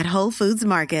Mother's Day at Whole Foods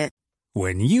Market.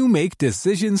 When you make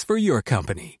decisions for your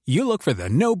company, you look for the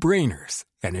no-brainers.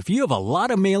 And if you have a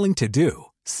lot of mailing to do,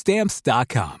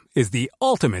 Stamps.com is the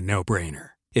ultimate no-brainer.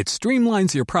 It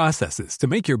streamlines your processes to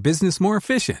make your business more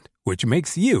efficient, which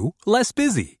makes you less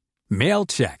busy. Mail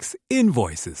checks,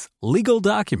 invoices, legal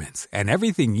documents, and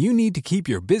everything you need to keep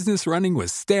your business running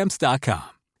with Stamps.com.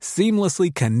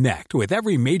 Seamlessly connect with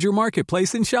every major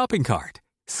marketplace and shopping cart.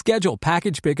 Schedule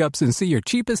package pickups and see your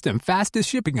cheapest and fastest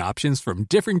shipping options from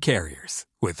different carriers,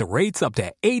 with rates up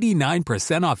to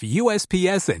 89% off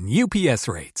USPS and UPS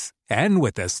rates. And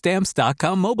with the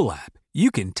Stamps.com mobile app,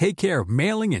 you can take care of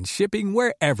mailing and shipping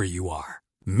wherever you are.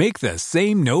 Make the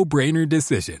same no-brainer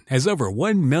decision as over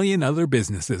 1 million other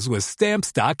businesses with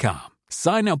Stamps.com.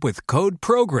 Sign up with code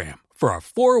PROGRAM for a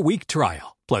 4-week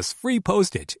trial, plus free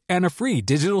postage and a free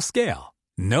digital scale.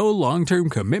 No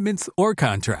long-term commitments or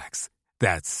contracts.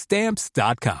 That's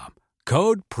Stamps.com.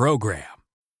 Code PROGRAM.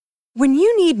 When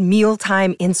you need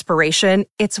mealtime inspiration,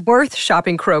 it's worth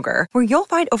shopping Kroger, where you'll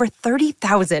find over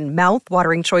 30,000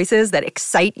 mouth-watering choices that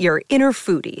excite your inner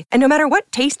foodie. And no matter what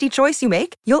tasty choice you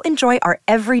make, you'll enjoy our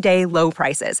everyday low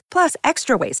prices, plus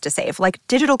extra ways to save, like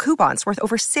digital coupons worth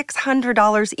over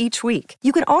 $600 each week.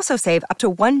 You can also save up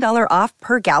to $1 off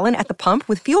per gallon at the pump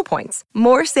with fuel points.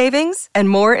 More savings and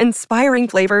more inspiring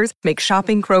flavors make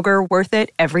shopping Kroger worth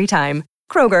it every time.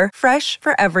 Kroger, fresh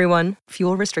for everyone.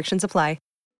 Fuel restrictions apply.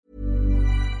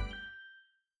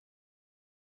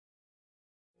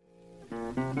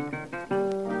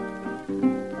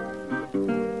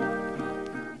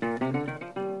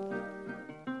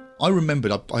 I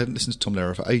remembered, I hadn't listened to Tom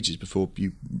Lehrer for ages before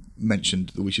you mentioned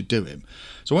that we should do him.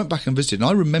 So I went back and visited, and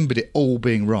I remembered it all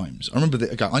being rhymes. I remember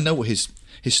that, again, I know what his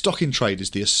stock in trade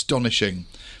is: the astonishing,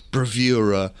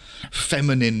 bravura,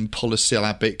 feminine,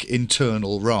 polysyllabic,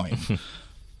 internal rhyme.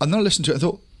 And then I listened to it and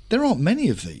thought, there aren't many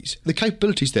of these. The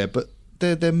capability's there, but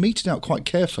they're meted out quite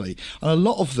carefully. And a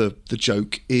lot of the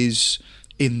joke is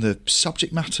in the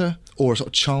subject matter, or a sort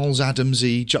of Charles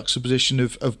Adamsy juxtaposition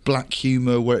of black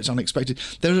humour where it's unexpected.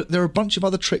 There are a bunch of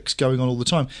other tricks going on all the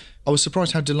time. I was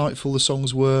surprised how delightful the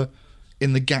songs were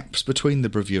in the gaps between the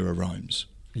bravura rhymes.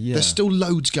 Yeah. There's still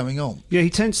loads going on. Yeah,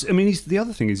 he tends. I mean, the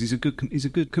other thing is he's a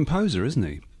good composer, isn't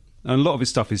he? And a lot of his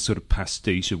stuff is sort of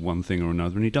pastiche of one thing or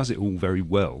another, and he does it all very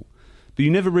well. But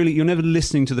you're never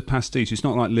listening to the pastiche. It's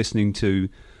not like listening to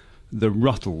the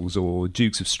Ruttles or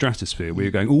Dukes of Stratosphere, where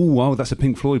you're going, oh, wow, that's a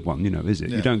Pink Floyd one, is it?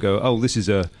 Yeah. You don't go, oh, this is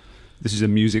a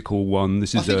musical one. I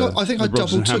think I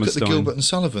double took at the Gilbert and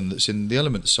Sullivan that's in the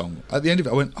Elements song. At the end of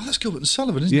it, I went, oh, that's Gilbert and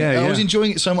Sullivan, isn't it? I was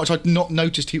enjoying it so much I'd not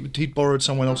noticed he'd borrowed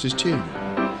someone else's tune.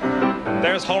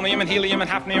 There's holmium and helium and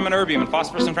hafnium and erbium and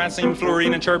phosphorus and francium and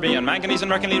fluorine and terbium and manganese and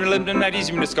mercury and molybdenum and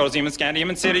magnesium and dysprosium and scandium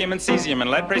and cerium and cesium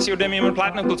and lead, praseodymium and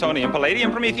platinum, plutonium,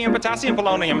 palladium, promethium, potassium,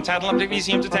 polonium, tantalum,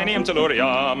 magnesium, titanium,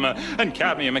 tellurium and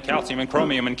cadmium and calcium and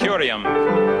chromium and curium.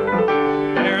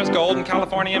 There's gold and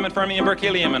californium and fermium,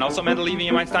 berkelium and also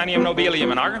mendelevium, einsteinium, nobelium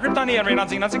and argon, kryptonium, radon,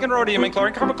 xenon, zinc and rhodium and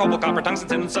chlorine, copper, cobalt, copper, tungsten,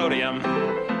 tin and sodium.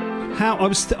 I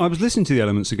was listening to the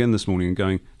Elements again this morning and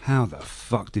going, how the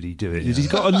fuck did he do it? Yeah. He's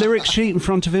got a lyric sheet in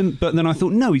front of him, but then I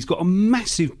thought, no, he's got a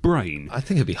massive brain. I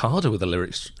think it'd be harder with a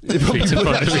lyrics sheet in front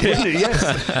of him.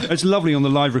 Yes. It's lovely on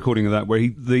the live recording of that, where he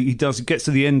gets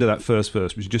to the end of that first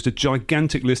verse, which is just a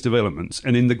gigantic list of elements,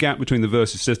 and in the gap between the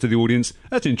verses says to the audience,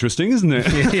 that's interesting, isn't it?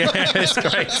 Yeah, it's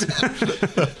great.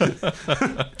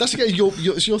 That's again,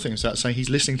 it's your thing, is that saying he's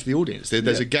listening to the audience.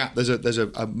 There's a gap, there's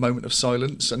a moment of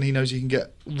silence, and he knows he can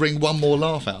wring one more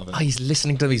laugh out of it. He's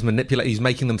listening to them, he's manipulating, he's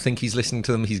making them think he's listening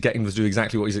to them, he's getting them to do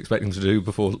exactly what he's expecting them to do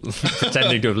before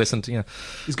pretending to have listened to.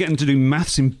 He's getting them to do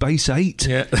maths in base 8.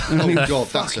 Yeah. Oh God,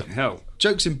 that's hell.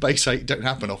 Jokes in base 8 don't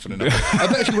happen often enough. I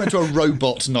bet if you went to a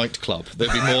robot nightclub,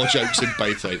 there'd be more jokes in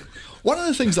base 8. One of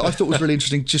the things that I thought was really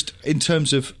interesting, just in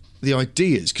terms of the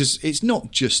ideas, because it's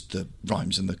not just the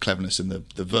rhymes and the cleverness and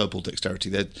the verbal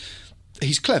dexterity.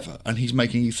 He's clever and he's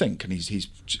making you think, and he's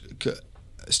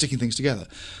sticking things together.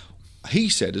 He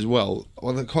said as well,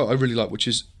 the quote I really like, which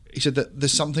is, he said that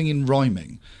there's something in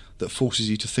rhyming that forces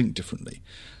you to think differently.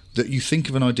 that you think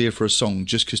of an idea for a song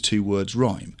just because two words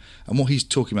rhyme. And what he's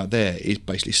talking about there is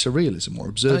basically surrealism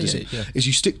or absurdism. Is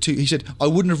you stick to... He said, I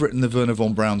wouldn't have written the Werner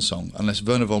von Braun song unless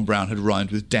Werner von Braun had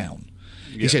rhymed with down.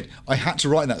 He said, I had to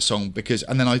write that song because...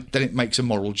 And then it makes a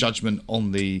moral judgment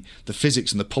on the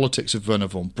physics and the politics of Werner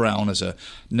von Braun as a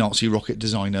Nazi rocket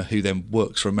designer who then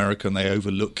works for America, and they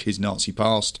overlook his Nazi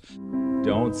past.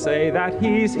 Don't say that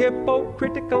he's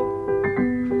hypocritical.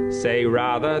 Say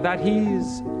rather that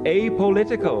he's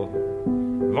apolitical.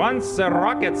 Once the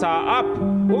rockets are up,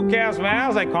 who cares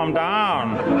where they come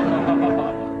down?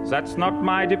 That's not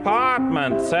my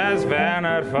department, says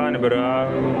Werner von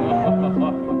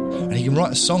Braun. And he can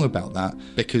write a song about that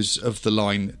because of the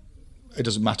line, it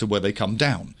doesn't matter where they come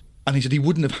down. And he said he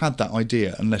wouldn't have had that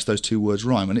idea unless those two words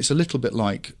rhyme. And it's a little bit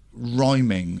like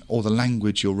rhyming, or the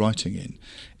language you're writing in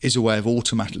is a way of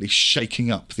automatically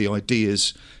shaking up the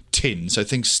ideas tin, so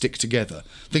things stick together.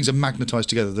 Things are magnetised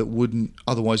together that wouldn't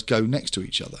otherwise go next to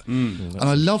each other. And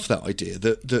I love that idea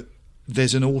that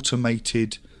there's an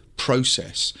automated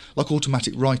process, like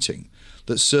automatic writing,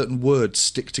 that certain words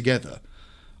stick together.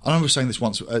 I remember saying this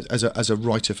once as a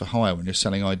writer for hire when you're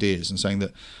selling ideas, and saying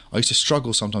that I used to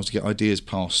struggle sometimes to get ideas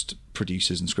past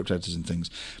producers and script editors and things,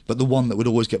 but the one that would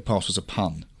always get past was a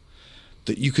pun.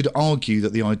 That you could argue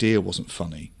that the idea wasn't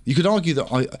funny. You could argue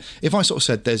that if I sort of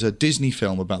said there's a Disney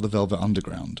film about the Velvet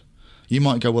Underground, you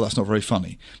might go, well, that's not very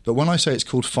funny. But when I say it's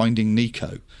called Finding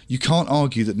Nico, you can't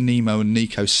argue that Nemo and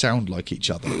Nico sound like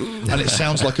each other, and it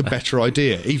sounds like a better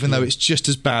idea, even though it's just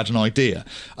as bad an idea.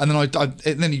 And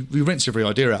then you rinse every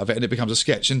idea out of it, and it becomes a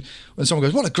sketch. And when someone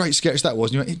goes, what a great sketch that was,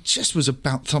 and you're like, it just was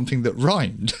about something that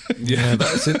rhymed. Yeah,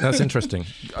 that's interesting.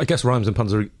 I guess rhymes and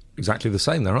puns are exactly the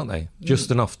same there, aren't they?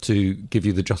 Just enough to give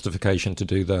you the justification to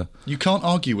do the... You can't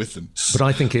argue with them. But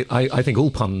I think I think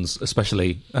all puns,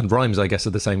 especially, and rhymes, I guess,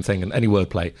 are the same thing, and any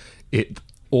wordplay, it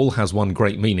all has one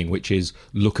great meaning, which is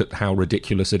look at how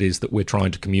ridiculous it is that we're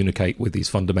trying to communicate with these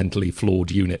fundamentally flawed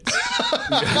units.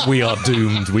 We are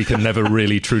doomed. We can never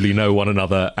really truly know one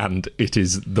another, and it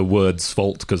is the word's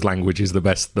fault because language is the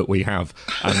best that we have.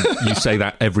 And you say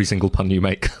that every single pun you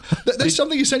make. There's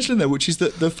something essential in there, which is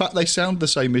that the fact they sound the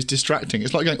same is distracting.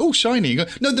 It's like going, oh, shiny. You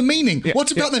go, no, the meaning. Yeah, what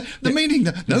about the meaning?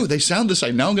 No, they sound the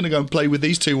same. Now I'm going to go and play with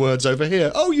these two words over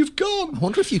here. Oh, you've gone. I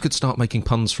wonder if you could start making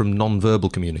puns from non-verbal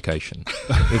communication.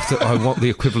 What the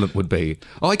equivalent would be.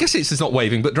 Oh, I guess it's not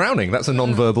waving, but drowning. That's a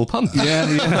non-verbal pun. Yeah.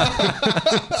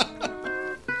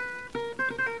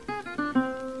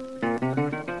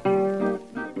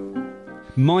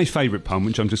 My favourite pun,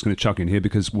 which I'm just going to chuck in here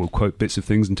because we'll quote bits of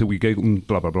things until we giggle and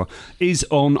blah, blah, blah, is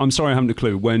on, I'm sorry I haven't a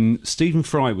clue, when Stephen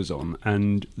Fry was on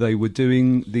and they were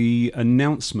doing the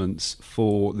announcements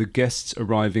for the guests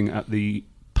arriving at the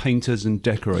Painters and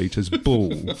Decorators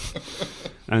Ball.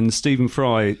 And Stephen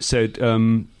Fry said...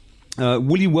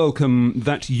 will you welcome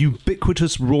that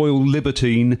ubiquitous royal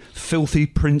libertine, filthy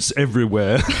prince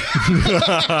everywhere?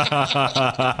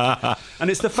 And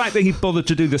it's the fact that he bothered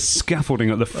to do the scaffolding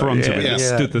at the front of it that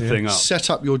stood the thing up. Set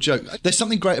up your joke. There's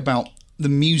something great about the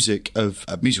music of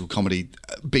musical comedy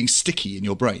being sticky in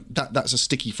your brain. That's a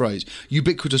sticky phrase.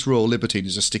 Ubiquitous royal libertine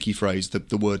is a sticky phrase.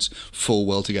 The words fall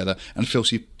well together. And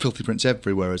filthy prince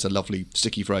everywhere is a lovely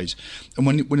sticky phrase. And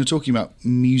when you're talking about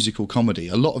musical comedy,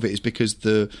 a lot of it is because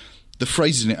the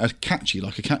phrases in it are catchy,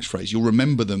 like a catchphrase. You'll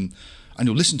remember them and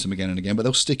you'll listen to them again and again, but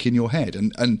they'll stick in your head.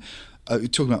 And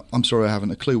talking about I'm sorry I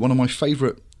haven't a clue, one of my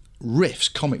favourite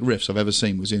comic riffs I've ever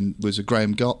seen was a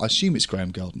Graham Garden. I assume it's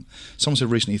Graham Garden. Someone said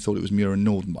recently he thought it was Muir and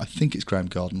Norden, but I think it's Graham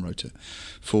Garden wrote it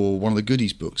for one of the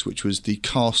goodies books, which was the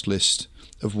cast list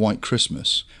of White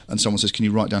Christmas. And someone says, can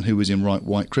you write down who was in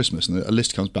White Christmas? And a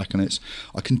list comes back and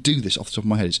I can do this off the top of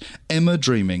my head. It's Emma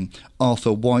Dreaming,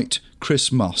 Arthur White,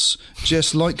 Chris Muss,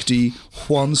 Jess Likedy,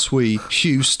 Juan Sui,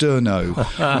 Hugh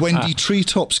Sterno, Wendy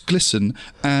Treetops Glisten,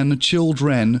 Anne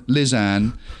Children, Liz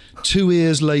Ann, Two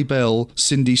Ears Laybell,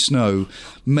 Cindy Snow,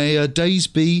 Mayor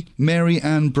Daysby, Mary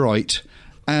Ann Bright,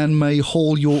 Anne May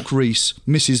Hall York Reese,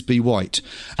 Mrs. B. White.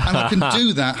 And I can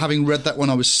do that having read that when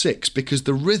I was 6 because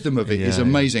the rhythm of it is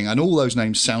amazing and all those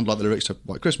names sound like the lyrics to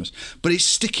White Christmas. But it's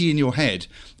sticky in your head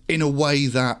in a way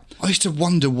that I used to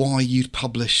wonder why you'd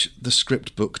publish the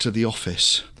script book to The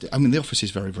Office. I mean, The Office is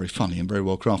very, very funny and very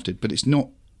well crafted, but it's not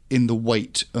in the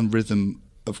weight and rhythm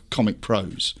of comic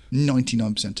prose.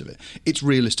 99% of it. It's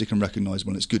realistic and recognisable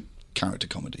and it's good character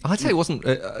comedy. I'd say it wasn't...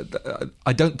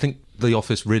 I don't think The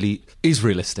Office really is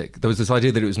realistic. There was this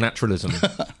idea that it was naturalism,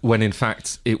 when in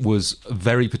fact it was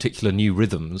very particular new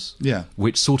rhythms,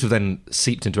 which sort of then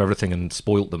seeped into everything and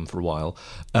spoilt them for a while.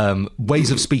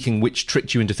 Ways of speaking which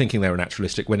tricked you into thinking they were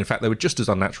naturalistic, when in fact they were just as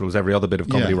unnatural as every other bit of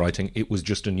comedy writing. It was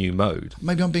just a new mode.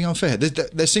 Maybe I'm being unfair.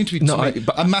 There seemed to be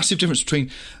a massive difference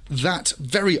between that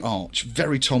very arch,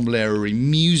 very Tom Lehrer-y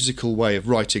musical way of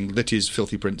writing that is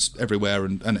Filthy Prince everywhere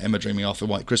and Emma Dreaming After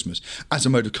White Christmas as a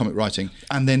mode of comic writing,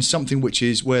 and then something which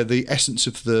is where the essence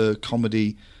of the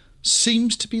comedy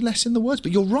seems to be less in the words.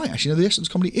 But you're right, actually. The essence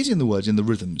of comedy is in the words, in the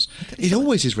rhythms. It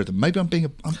always is rhythm. Maybe I'm being a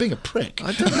prick.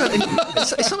 I don't know.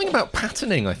 It's something about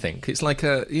patterning, I think. It's like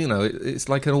it's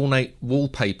like an ornate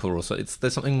wallpaper or so.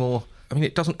 There's something more. I mean,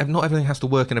 not everything has to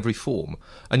work in every form.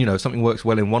 And, if something works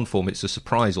well in one form, it's a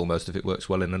surprise almost if it works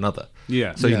well in another.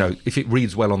 Yeah. So, if it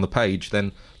reads well on the page,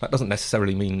 then that doesn't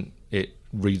necessarily mean it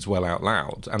reads well out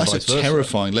loud. And that's vice a versa.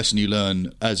 terrifying lesson you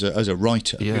learn as a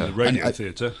writer. Yeah, the radio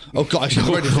theatre. Oh, God, actually,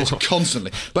 the radio theatre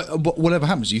constantly. But whatever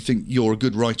happens, you think you're a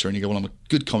good writer and you go, well, I'm a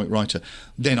good comic writer,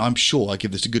 then I'm sure I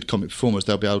give this to good comic performers,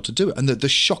 they'll be able to do it. And the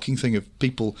shocking thing of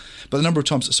people, but the number of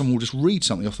times that someone will just read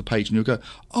something off the page and you'll go,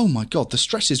 oh my God, the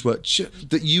stresses were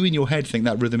that you in your head think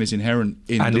that rhythm is inherent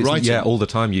in the writing. Yeah, all the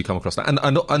time you come across that.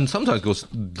 And sometimes, of course,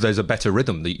 there's a better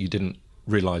rhythm that you didn't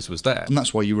realise was there. And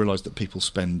that's why you realise that people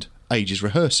spend ages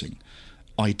rehearsing,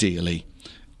 ideally,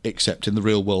 except in the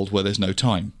real world where there's no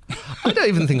time. I don't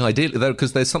even think ideally, though,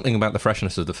 because there's something about the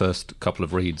freshness of the first couple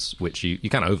of reads which you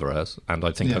can over-rehearse, and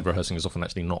I think over-rehearsing is often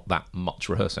actually not that much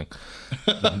rehearsing.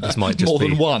 This might just more be...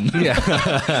 than one.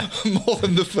 Yeah. More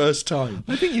than the first time.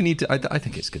 I think you need to... I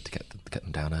think it's good to get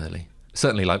them down early.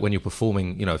 Certainly, like when you're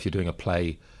performing, if you're doing a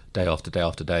play day after day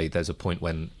after day, there's a point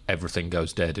when everything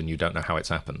goes dead and you don't know how it's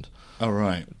happened. Oh,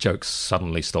 right. Jokes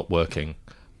suddenly stop working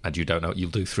and you don't know.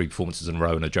 You'll do 3 performances in a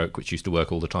row in a joke which used to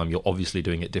work all the time. You're obviously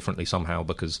doing it differently somehow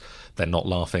because they're not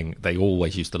laughing. They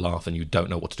always used to laugh and you don't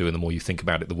know what to do, and the more you think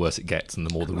about it, the worse it gets and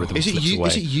the more the rhythm slips away.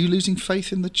 Is it you losing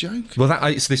faith in the joke? Well,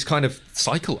 it's this kind of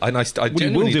cycle. And I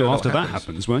you will do after that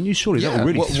happens, won't you? Surely that will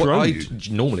really throw you.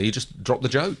 Normally, you just drop the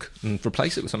joke and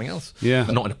replace it with something else. Yeah.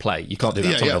 But not in a play. You can't do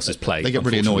that in someone else's play. They get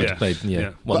really annoyed.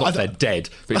 Well, not if they're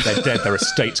dead. But if they're dead, their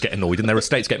estates get annoyed, and their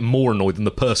estates get more annoyed than the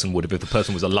person would have if the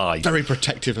person was alive. Very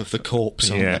protective of the corpse.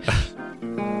 Yeah.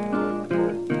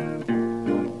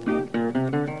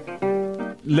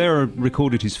 Lehrer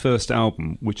recorded his first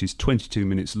album, which is 22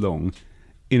 minutes long,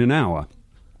 in an hour.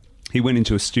 He went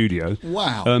into a studio.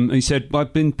 Wow. He said,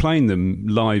 I've been playing them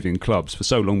live in clubs for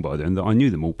so long by then that I knew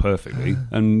them all perfectly.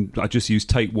 And I just used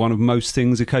take one of most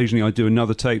things. Occasionally I'd do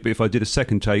another take, but if I did a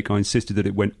second take, I insisted that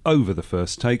it went over the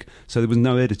first take, so there was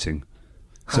no editing.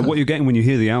 So what you're getting when you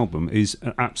hear the album is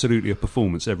absolutely a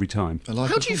performance every time.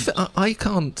 How do you feel? I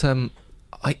can't...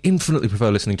 I infinitely prefer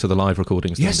listening to the live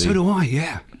recordings. Yes, so do I,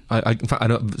 yeah. In fact, I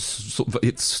know,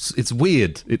 it's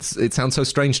weird. It sounds so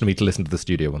strange to me to listen to the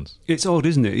studio ones. It's odd,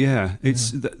 isn't it? Yeah.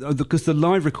 It's because the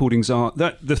live recordings are...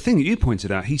 the thing that you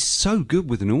pointed out, he's so good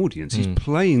with an audience. He's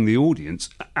playing the audience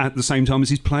at the same time as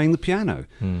he's playing the piano.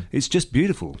 It's just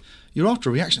beautiful. You're after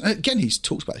a reaction. Again, he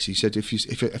talks about this. He said,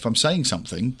 if I'm saying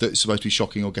something that's supposed to be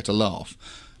shocking or get a laugh,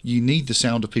 you need the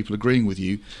sound of people agreeing with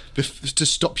you to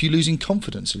stop you losing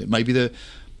confidence in it. Maybe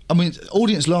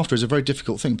audience laughter is a very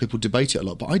difficult thing. People debate it a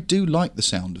lot, but I do like the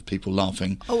sound of people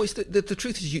laughing. Oh, it's the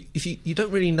truth is, if you don't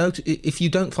really know, if you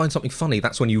don't find something funny,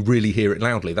 that's when you really hear it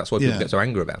loudly. That's why people get so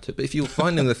angry about it. But if you're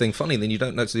finding the thing funny, then you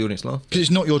don't notice the audience laughing. Because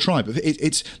it's not your tribe.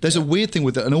 There's a weird thing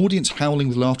with an audience howling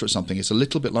with laughter at something. It's a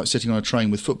little bit like sitting on a train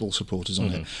with football supporters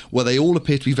on it, where they all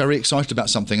appear to be very excited about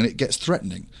something, and it gets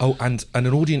threatening. Oh, and an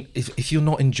audience, if you're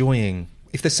not enjoying...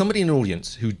 If there's somebody in an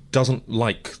audience who doesn't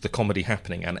like the comedy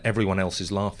happening and everyone else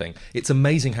is laughing, it's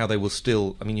amazing how they will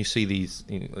still... I mean, you see these...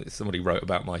 somebody wrote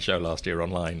about my show last year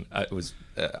online. It was...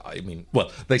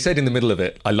 they said in the middle of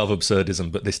it, I love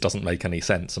absurdism, but this doesn't make any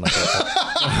sense. And I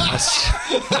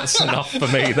thought, that's enough for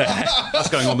me there. That's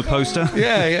going on the poster?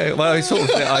 Yeah. Well,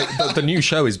 the new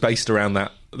show is based around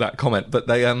that comment, but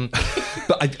they...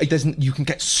 you can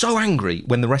get so angry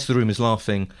when the rest of the room is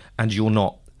laughing and you're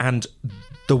not. And...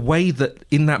 the way that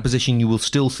in that position you will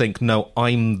still think, no,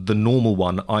 I'm the normal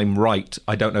one, I'm right,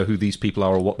 I don't know who these people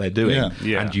are or what they're doing.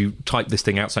 Yeah. And you type this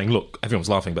thing out saying, look, everyone's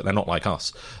laughing, but they're not like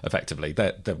us, effectively.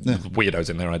 They're weirdos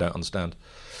in there I don't understand.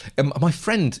 My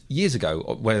friend, years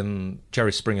ago, when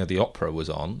Jerry Springer the Opera was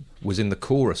on, was in the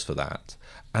chorus for that.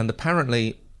 And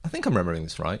apparently, I think I'm remembering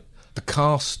this right, the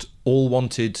cast all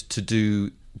wanted to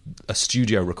do a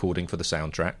studio recording for the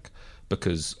soundtrack,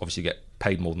 because obviously you get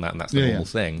paid more than that, and that's the normal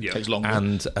thing. Yeah. Takes longer.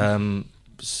 And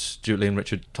Stuart Lee and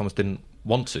Richard Thomas didn't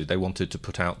want to. They wanted to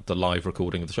put out the live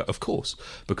recording of the show, of course,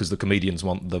 because the comedians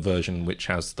want the version which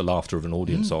has the laughter of an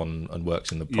audience on and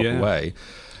works in the proper way.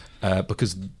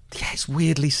 Because it's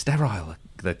weirdly sterile.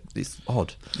 It's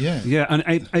odd. Yeah,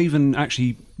 and even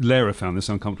actually Lehrer found this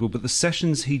uncomfortable, but the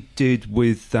sessions he did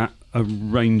with that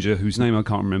arranger whose name I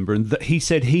can't remember, and he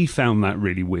said he found that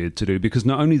really weird to do, because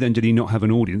not only then did he not have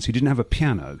an audience, he didn't have a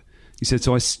piano. He said,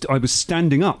 so I was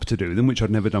standing up to do them, which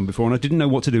I'd never done before, and I didn't know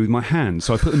what to do with my hands,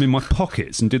 so I put them in my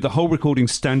pockets and did the whole recording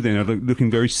standing there, looking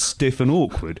very stiff and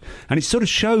awkward. And it sort of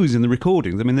shows in the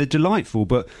recordings. I mean, they're delightful,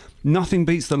 but nothing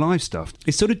beats the live stuff.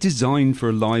 It's sort of designed for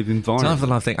a live environment. Designed for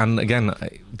the live thing, and again,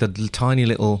 the tiny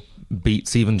little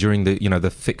beats, even during the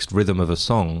fixed rhythm of a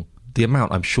song, the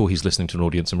amount I'm sure he's listening to an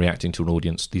audience and reacting to an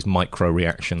audience, these micro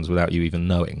reactions without you even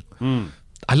knowing.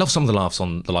 I love some of the laughs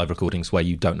on the live recordings where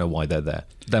you don't know why they're there.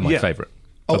 They're my favourite.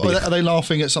 Are they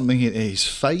laughing at something in his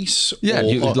face? Yeah,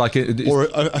 or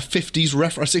a 50s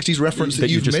reference, a 60s reference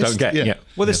that you've just missed? don't get. Yeah.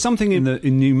 Well, there's something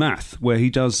in New Math where he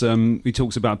does. He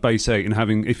talks about base 8 and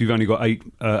having, if you've only got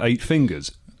eight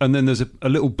fingers, and then there's a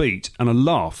little beat and a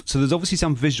laugh. So there's obviously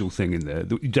some visual thing in there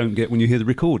that you don't get when you hear the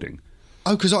recording.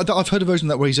 Oh, because I've heard a version of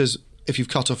that where he says, if you've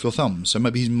cut off your thumbs, so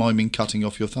maybe he's miming cutting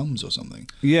off your thumbs or something.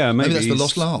 Yeah, maybe that's the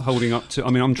lost laugh. Holding up to. I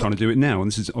mean, I'm trying to do it now,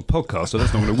 and this is a podcast, so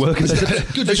that's not going to work. Good there's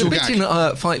a visual bit gag.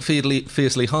 in Fight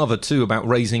Fiercely Harvard too about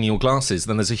raising your glasses.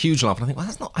 Then there's a huge laugh, and I think, well,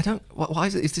 that's not. I don't. Why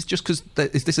is it? Is this just because?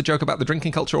 Is this a joke about the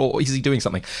drinking culture, or is he doing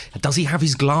something? Does he have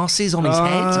his glasses on his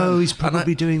head? Oh, he's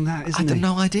probably doing that, isn't he? I have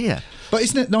no idea. But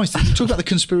isn't it nice to talk about the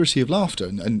conspiracy of laughter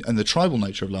and the tribal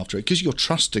nature of laughter? Because you're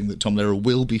trusting that Tom Lehrer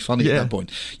will be funny at that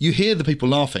point. You hear the people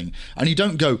laughing, and you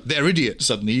don't go, they're idiots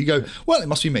suddenly. You go, well, it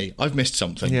must be me. I've missed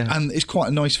something. Yeah. And it's quite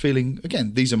a nice feeling.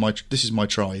 Again, this is my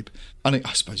tribe. And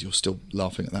I suppose you're still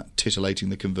laughing at that, titillating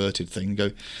the converted thing, and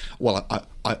go, well,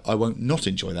 I won't not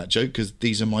enjoy that joke because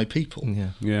these are my people.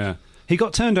 Yeah. He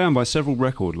got turned down by several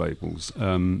record labels.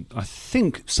 I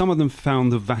think some of them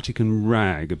found the Vatican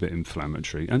rag a bit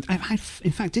inflammatory. And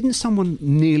in fact, didn't someone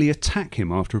nearly attack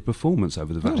him after a performance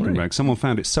over the Vatican rag? Someone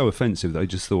found it so offensive they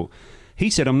just thought... He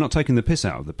said, I'm not taking the piss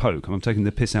out of the Pope. I'm taking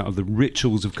the piss out of the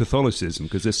rituals of Catholicism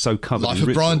because they're so covered Life in of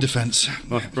rituals. Brian defence.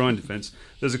 Life of Brian defence.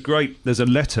 There's a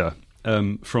letter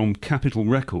from Capitol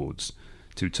Records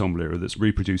to Tom Lehrer that's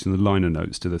reproducing the liner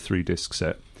notes to the 3-disc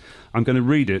set. I'm going to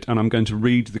read it, and I'm going to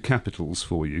read the capitals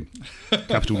for you.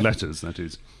 Capital letters, that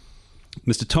is.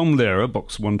 Mr. Tom Lehrer,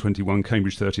 Box 121,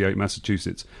 Cambridge 38,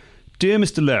 Massachusetts. Dear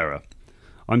Mr. Lehrer,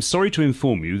 I'm sorry to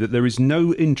inform you that there is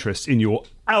no interest in your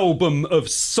album of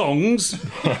songs.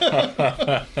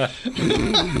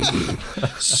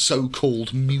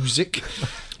 So-called music.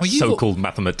 So-called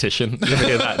mathematician. You never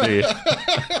hear that, do you?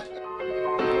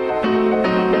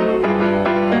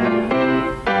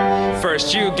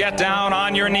 First you get down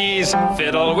on your knees,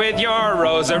 fiddle with your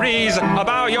rosaries,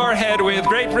 bow your head with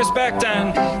great respect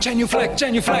and genuflect,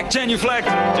 genuflect, genuflect.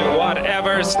 Do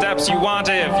whatever steps you want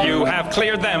if you have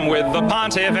cleared them with the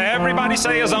pontiff. Everybody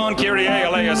say his own, Kyrie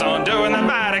eleison, doing the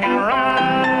Vatican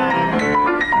rite.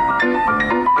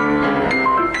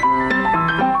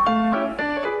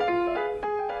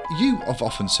 You have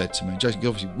often said to me, Jason,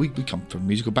 obviously we come from a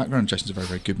musical background. Jason's a very,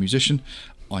 very good musician.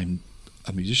 I'm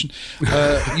a musician.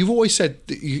 You've always said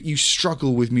that you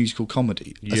struggle with musical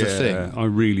comedy as a thing. I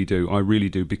really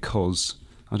do, because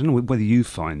I don't know whether you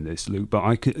find this, Luke, but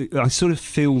I sort of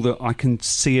feel that I can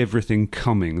see everything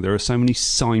coming. There are so many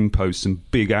signposts and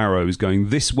big arrows going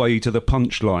this way to the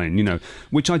punchline,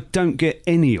 which I don't get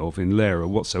any of in Lehrer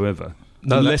whatsoever.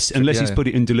 No, unless he's put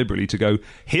it in deliberately to go,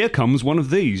 here comes one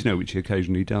of these, which he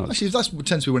occasionally does. Actually, that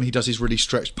tends to be when he does his really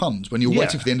stretched puns, when you're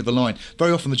waiting for the end of the line.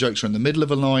 Very often the jokes are in the middle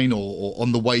of a line or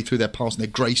on the way through, they're passing their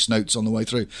grace notes on the way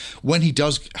through. When he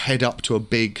does head up to a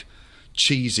big,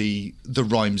 cheesy, the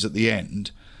rhymes at the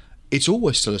end, it's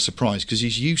always still a surprise because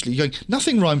he's usually going,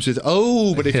 nothing rhymes with,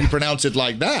 but if you pronounce it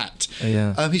like that.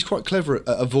 He's quite clever at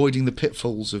avoiding the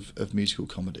pitfalls of musical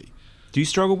comedy. Do you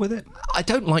struggle with it? I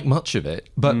don't like much of it,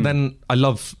 but then I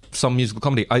love some musical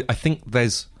comedy. I think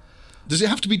there's... Does it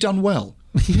have to be done well?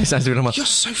 Yes, as You're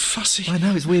so fussy. I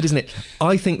know, it's weird, isn't it?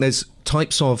 I think there's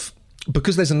types of...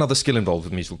 Because there's another skill involved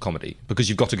with musical comedy, because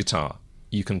you've got a guitar,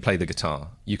 you can play the guitar,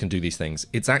 you can do these things.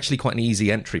 It's actually quite an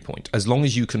easy entry point. As long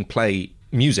as you can play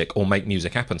music or make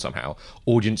music happen somehow,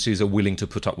 audiences are willing to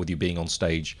put up with you being on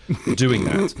stage doing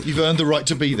that. You've earned the right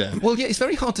to be there. Well, yeah, it's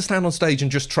very hard to stand on stage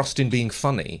and just trust in being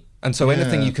funny. And so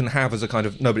anything you can have as a kind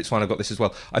of, no, but it's fine, I've got this as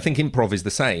well. I think improv is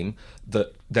the same,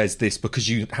 that there's this, because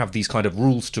you have these kind of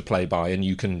rules to play by and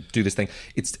you can do this thing.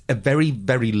 It's a very,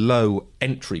 very low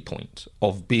entry point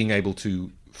of being able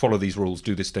to follow these rules,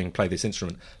 do this thing, play this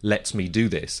instrument, lets me do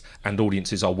this, and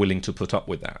audiences are willing to put up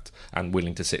with that and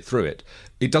willing to sit through it.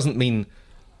 It doesn't mean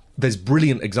there's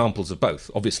brilliant examples of both,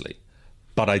 obviously,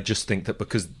 but I just think that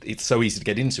because it's so easy to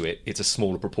get into it, it's a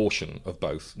smaller proportion of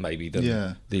both, maybe,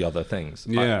 than the other things.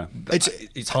 Yeah.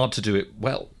 It's hard to do it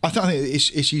well. I think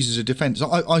it's used as a defence.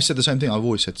 I said the same thing. I've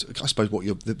always said, I suppose,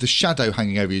 the shadow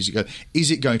hanging over you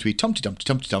is it going to be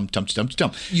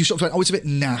tum-ti-dum-ti-dum-ti-dum-ti-dum-ti-dum? You sort of go, it's a bit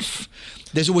naff.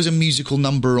 There's always a musical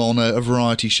number on a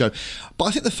variety show. But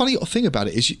I think the funny thing about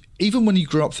it is, even when you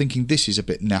grew up thinking this is a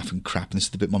bit naff and crap, and this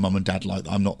is the bit my mum and dad like,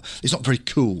 it's not very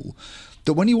cool,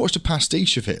 that when you watched a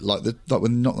pastiche of it, like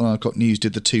when Not That I've Got News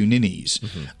did the two Ninnies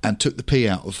and took the pee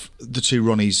out of the two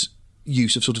Ronnies'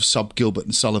 use of sort of sub Gilbert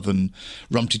and Sullivan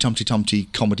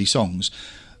rumty-tumty-tumty comedy songs,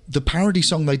 the parody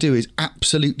song they do is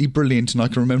absolutely brilliant, and I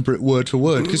can remember it word for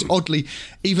word, because oddly,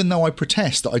 even though I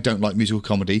protest that I don't like musical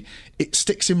comedy, it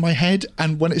sticks in my head,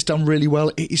 and when it's done really well,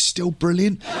 it is still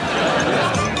brilliant.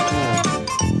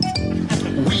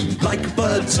 We like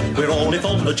birds, we're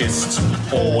ornithologists,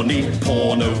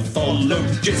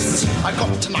 ornithologists. I've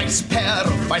got a nice pair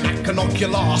of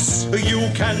binoculars. You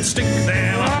can stick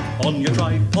them on your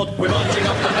tripod. We're marching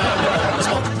up and down,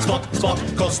 spot, spot, spot,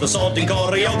 cause the sodding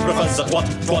choreographers are what,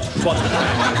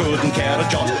 and couldn't care a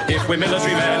jot if we're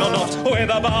military men or not. With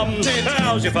a bum,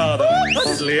 how's your father?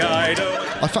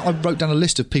 I fact, I wrote down a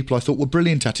list of people I thought were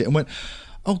brilliant at it and went,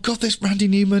 oh God, there's Randy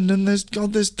Newman and there's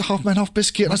the Half Man Half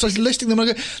Biscuit, and I started listing them.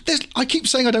 And I keep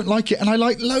saying I don't like it, and I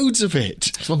like loads of it.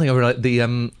 It's one thing I really like.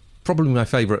 The probably my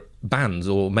favourite bands,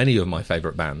 or many of my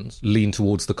favourite bands, lean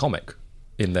towards the comic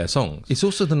in their songs. It's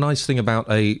also the nice thing about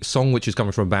a song which is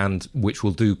coming from a band which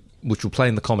will play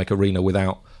in the comic arena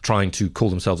without trying to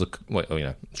call themselves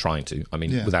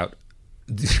without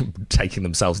taking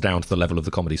themselves down to the level of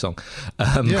the comedy song,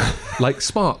 like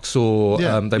Sparks or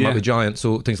They Might Be Giants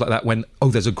or things like that, when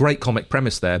there's a great comic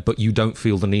premise there, but you don't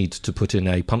feel the need to put in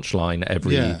a punchline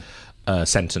every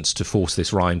sentence to force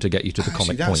this rhyme to get you to the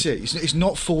comic point. That's it. It's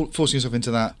not forcing yourself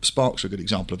into that. Sparks are a good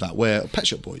example of that, where Pet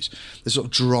Shop Boys, there's sort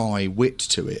of dry wit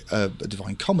to it, a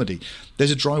Divine Comedy.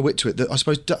 There's a dry wit to it that I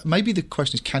suppose maybe the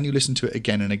question is, can you listen to it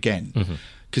again and again?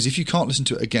 Because if you can't listen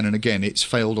to it again and again, it's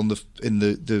failed in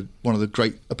the one of the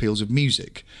great appeals of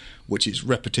music, which is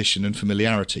repetition and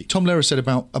familiarity. Tom Lehrer said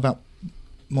about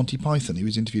Monty Python. He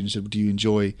was interviewed and said, "Do you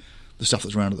enjoy the stuff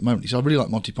that's around at the moment?" He said, "I really like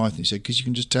Monty Python." He said, because you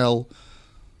can just tell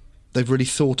they've really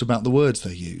thought about the words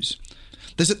they use.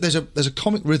 There's a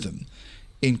comic rhythm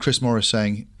in Chris Morris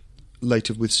saying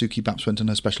later with Suki Bapswent and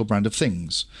her special brand of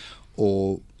things,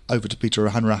 or over to Peter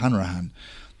O'Hanrahan.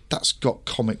 That's got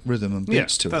comic rhythm and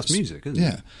beats to it. That's music, isn't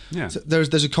it? Yeah. So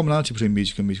there's a commonality between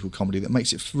music and musical comedy that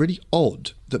makes it really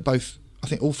odd that both, I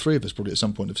think all three of us probably at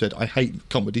some point have said, I hate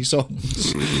comedy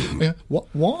songs.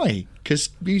 Why?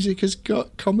 Because music has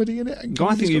got comedy in it. And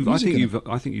I think you've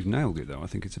nailed it, though. I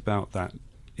think it's about that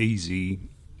easy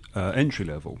entry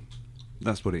level.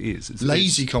 That's what it is. It's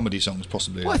lazy comedy songs,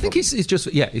 possibly. Well, I think it's just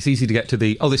it's easy to get to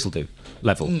the this'll do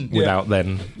level without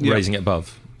then raising it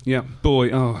above. Yeah, boy,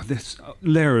 this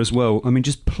Lehrer as well. I mean,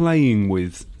 just playing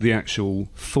with the actual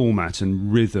format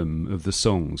and rhythm of the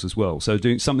songs as well. So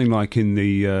doing something like in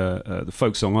the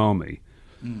Folk Song Army,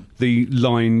 the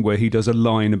line where he does a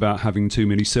line about having too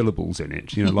many syllables in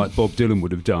it, like Bob Dylan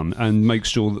would have done, and makes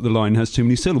sure that the line has too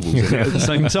many syllables in it at the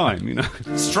same time,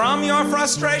 Strum your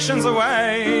frustrations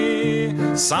away.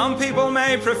 Some people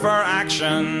may prefer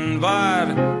action,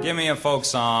 but give me a folk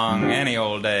song any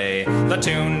old day. The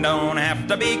tune don't have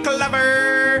to be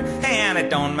clever, and it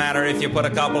don't matter if you put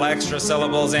a couple extra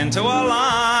syllables into a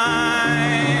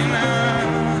line.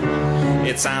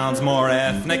 It sounds more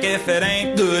ethnic if it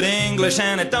ain't good English,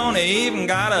 and it don't even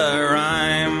got a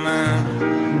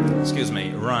rhyme. Excuse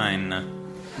me, rhyme.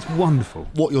 It's wonderful.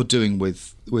 What you're doing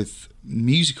with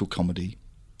musical comedy,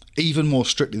 even more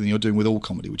strictly than you're doing with all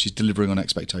comedy, which is delivering on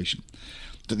expectation,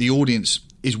 that the audience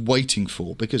is waiting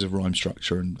for because of rhyme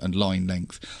structure and line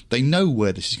length. They know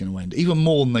where this is going to end, even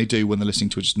more than they do when they're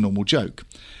listening to just a normal joke.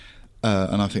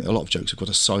 And I think a lot of jokes have got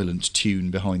a silent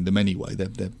tune behind them anyway.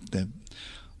 They're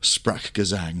Sprack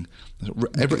Gazang.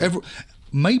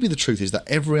 Maybe the truth is that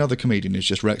every other comedian is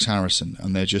just Rex Harrison,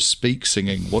 and they're just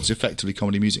singing what's effectively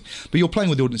comedy music. But you're playing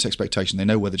with the audience expectation. They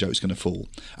know where the joke's going to fall,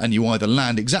 and you either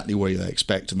land exactly where they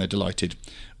expect and they're delighted,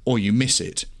 or you miss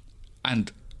it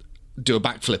and do a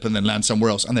backflip and then land somewhere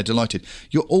else and they're delighted.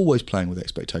 You're always playing with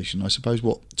expectation. I suppose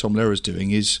what Tom Lehrer's doing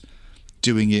is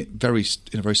doing it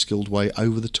in a very skilled way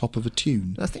over the top of a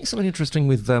tune. I think something interesting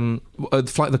with Flight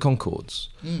of the Conchords,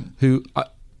 who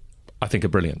I think are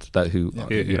brilliant,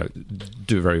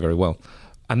 do very, very well.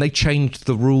 And they changed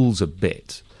the rules a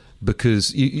bit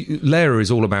because Layer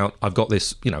is all about, I've got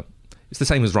this, it's the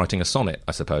same as writing a sonnet,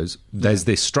 I suppose. There's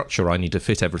this structure, I need to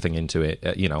fit everything into it.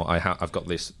 I've got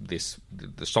this. The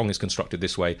song is constructed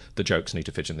this way. The jokes need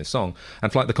to fit in this song.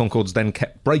 And Flight the Conchords then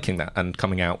kept breaking that and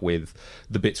coming out with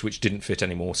the bits which didn't fit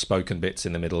anymore, spoken bits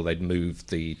in the middle.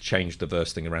 They'd changed the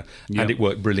verse thing around, and it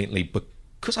worked brilliantly.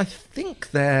 Because I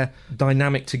think their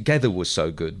dynamic together was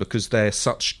so good, because they're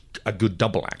such a good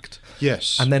double act.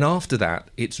 Yes. And then after that,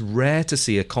 it's rare to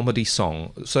see a comedy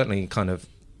song, certainly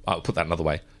I'll put that another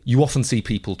way. You often see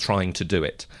people trying to do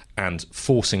it and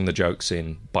forcing the jokes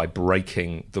in by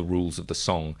breaking the rules of the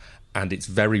song, and it's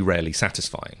very rarely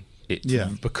satisfying.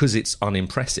 Because it's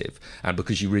unimpressive, and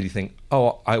because you really think,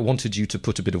 I wanted you to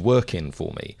put a bit of work in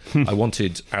for me. I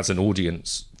wanted, as an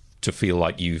audience, to feel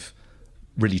like you've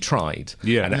really tried,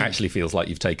 and it actually feels like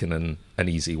you've taken an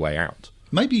easy way out.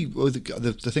 Maybe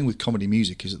the thing with comedy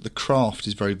music is that the craft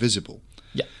is very visible.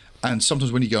 Yeah. And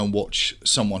sometimes when you go and watch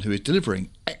someone who is delivering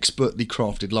expertly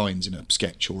crafted lines in a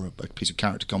sketch or a piece of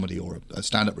character comedy or a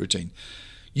stand-up routine,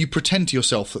 you pretend to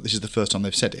yourself that this is the first time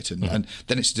they've said it, and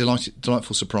then it's a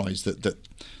delightful surprise that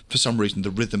for some reason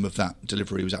the rhythm of that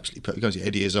delivery was absolutely perfect. You go and see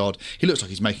Eddie Izzard, he looks like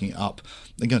he's making it up.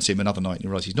 Then go and see him another night and you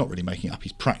realise he's not really making it up.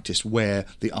 He's practiced where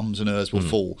the ums and ers will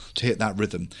fall to hit that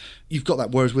rhythm. You've got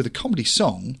that, whereas with a comedy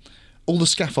song, all the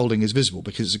scaffolding is visible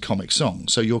because it's a comic song.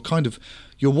 So you're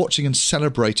watching and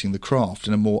celebrating the craft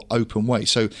in a more open way.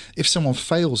 So if someone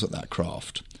fails at that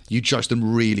craft, you judge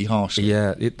them really harshly.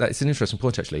 Yeah, it's an interesting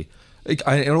point, actually.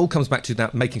 It all comes back to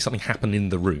that making something happen in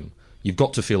the room. You've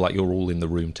got to feel like you're all in the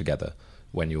room together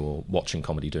when you're watching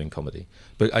comedy, doing comedy.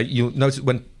 But you'll notice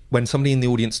when somebody in the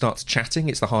audience starts chatting,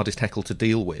 it's the hardest heckle to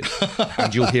deal with.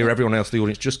 And you'll hear everyone else in the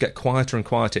audience just get quieter and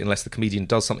quieter unless the comedian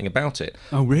does something about it.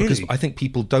 Oh, really? Because I think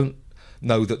people don't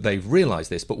know that they've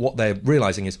realised this, but what they're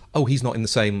realising is, he's not in the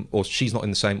same, or she's not in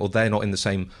the same, or they're not in the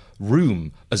same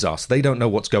room as us. They don't know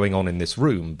what's going on in this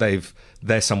room.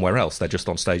 They're somewhere else. They're just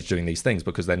on stage doing these things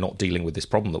because they're not dealing with this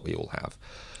problem that we all have.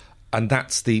 And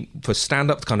that's for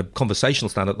stand-up, kind of conversational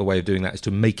stand-up, the way of doing that is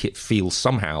to make it feel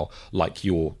somehow like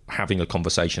you're having a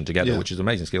conversation together, which is an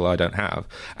amazing skill I don't have.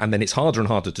 And then it's harder and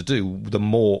harder to do the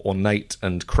more ornate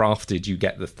and crafted you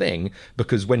get the thing,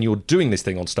 because when you're doing this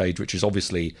thing on stage, which is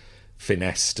obviously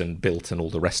finessed and built and all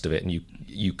the rest of it, and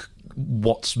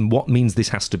what means this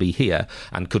has to be here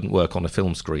and couldn't work on a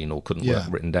film screen or couldn't work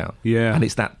written down. Yeah. And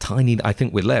it's that tiny, I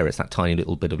think with Lair, it's that tiny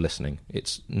little bit of listening.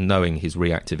 It's knowing his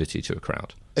reactivity to a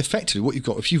crowd. Effectively, what you've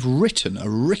got, if you've written a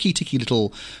ricky-ticky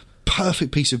little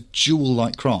perfect piece of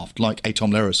jewel-like craft, like a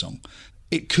Tom Lehrer song,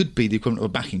 it could be the equivalent of a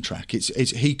backing track.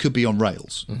 He could be on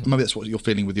rails. Maybe that's what you're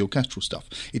feeling with the orchestral stuff.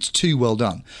 It's too well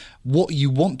done. What you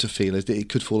want to feel is that it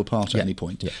could fall apart at any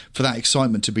point. Yeah. For that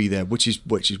excitement to be there, which is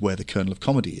where the kernel of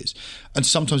comedy is. And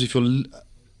sometimes if you're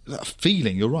that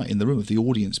feeling, you're right, in the room of the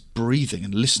audience breathing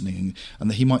and listening, and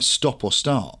that he might stop or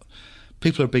start,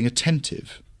 people are being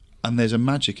attentive. And there's a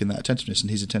magic in that attentiveness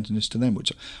and his attentiveness to them,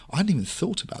 which I hadn't even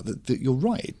thought about. That you're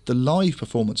right. The live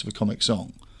performance of a comic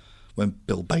song, when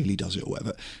Bill Bailey does it or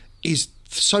whatever, is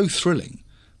so thrilling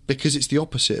because it's the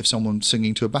opposite of someone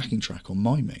singing to a backing track or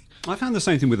miming. I found the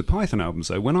same thing with the Python albums,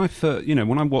 though. When I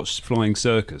watched Flying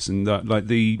Circus and like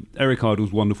the Eric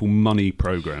Idle's wonderful Money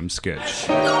program sketch.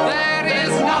 There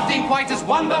is nothing quite as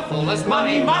wonderful as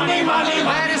money, money, money.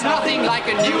 There is nothing like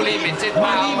a newly minted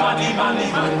pound. Money,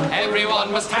 money, money.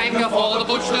 Everyone must hanker for the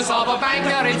butchness of a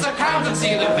banker. It's accountancy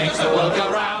that makes the world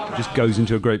go round. It just goes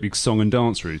into a great big song and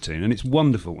dance routine, and it's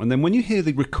wonderful. And then when you hear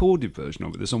the recorded version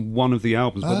of it, that's on one of the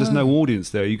albums, but there's no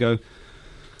audience there, you go,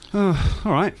 oh,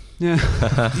 all right,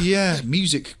 yeah. Yeah,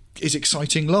 music is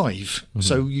exciting live,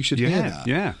 so you should hear that.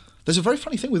 Yeah. There's a very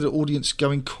funny thing with an audience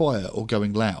going quiet or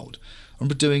going loud. I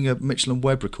remember doing a Mitchell and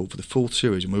Webb record for the 4th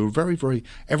series, and we were very, very...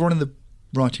 Everyone in the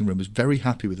writing room was very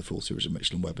happy with the 4th series of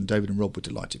Mitchell and Webb, and David and Rob were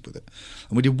delighted with it.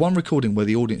 And we did one recording where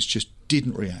the audience just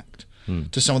didn't react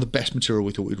to some of the best material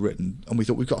we thought we'd written, and we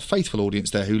thought we've got a faithful audience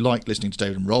there who like listening to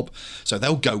David and Rob, so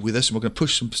they'll go with us and we're going to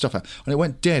push some stuff out. And it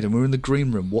went dead, and we were in the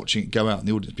green room watching it go out and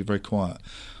the audience be very quiet.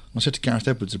 And I said to Gareth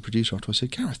Edwards, the producer, after, I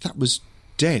said, Gareth, that was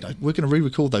dead. We're going to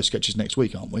re-record those sketches next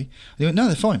week, aren't we? And he went, no,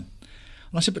 they're fine.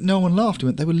 And I said, but no one laughed. He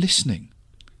went, they were listening.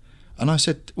 And I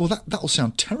said, well, that'll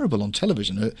sound terrible on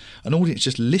television, an audience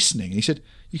just listening. And he said,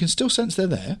 you can still sense they're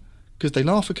there because they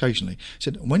laugh occasionally. He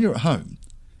said, when you're at home,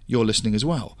 you're listening as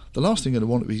well. The last thing I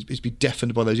want is be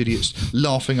deafened by those idiots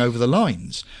laughing over the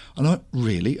lines. And I went,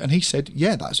 really? And he said,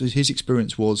 yeah, that's his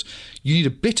experience was you need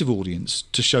a bit of audience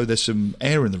to show there's some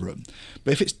air in the room.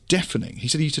 But if it's deafening, he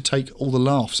said he used to take all the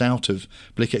laughs out of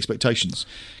Bleak Expectations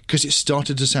because it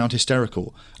started to sound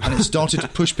hysterical and it started to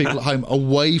push people at home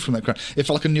away from that crowd. It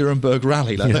felt like a Nuremberg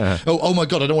rally. Like oh my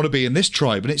God, I don't want to be in this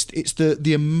tribe. And it's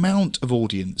the amount of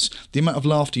audience, the amount of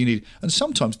laughter you need. And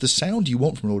sometimes the sound you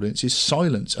want from an audience is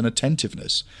silence and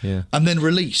attentiveness. Yeah. And then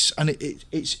release. And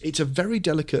it's a very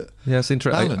delicate it's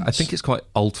interesting. balance. I think it's quite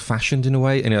old-fashioned in a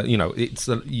way. And, it's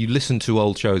you listen to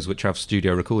old shows which have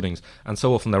studio recordings, and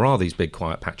so often there are these big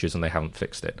quiet patches and they haven't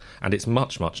fixed it. And it's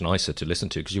much, much nicer to listen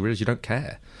to because you realise you don't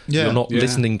care. Yeah. You're not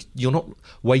listening. You're not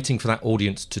waiting for that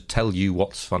audience to tell you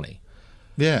what's funny.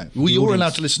 Yeah. Well, you're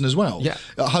allowed to listen as well. Yeah.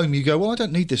 At home, you go, well, I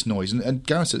don't need this noise. And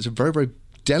Gareth said it's a very, very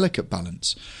delicate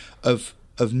balance of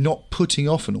not putting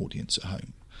off an audience at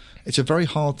home. It's a very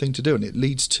hard thing to do, and it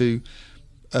leads to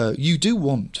you do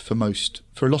want for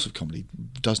a lot of comedy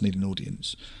does need an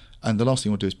audience, and the last thing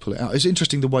you want to do is pull it out. It's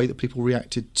interesting the way that people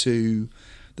reacted to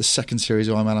the second series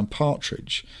of I'm Alan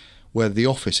Partridge, where The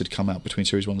Office had come out between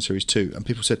series 1 and series 2, and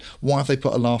people said, why have they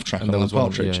put a laugh track on Alan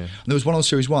Partridge? And there was one on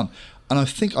series 1, and I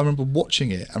think I remember watching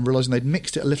it and realising they'd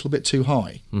mixed it a little bit too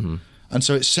high. Mm-hmm. And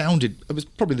so it was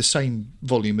probably the same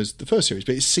volume as the first series,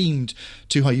 but it seemed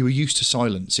too high. You were used to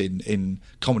silence in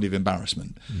Comedy of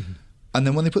Embarrassment. Mm-hmm. And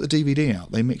then when they put the DVD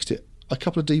out, they mixed it a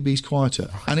couple of dBs quieter.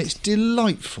 Right. And it's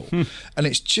delightful. And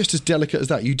it's just as delicate as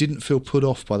that. You didn't feel put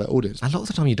off by that audience. A lot of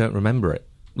the time you don't remember it.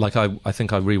 Like I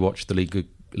think I rewatched The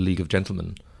League of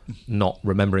Gentlemen, not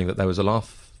remembering that there was a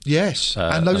laugh. Yes,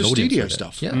 and loads of studio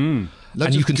stuff. Yeah. And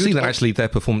you can see that actually their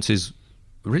performances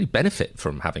really benefit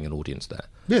from having an audience there.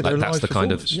 Yeah, like that's the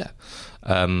kind of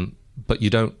but you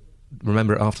don't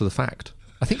remember it after the fact.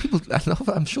 I think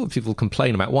I'm sure people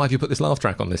complain about why have you put this laugh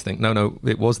track on this thing. No,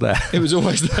 it was there. It was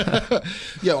always there.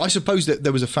 Yeah, I suppose that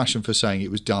there was a fashion for saying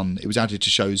it was added to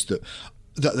shows that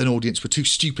an audience were too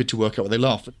stupid to work out what they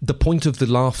laughed. The point of the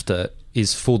laughter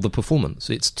is for the performance.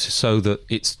 It's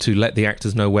to let the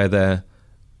actors know where they're,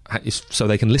 so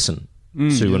they can listen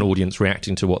to an audience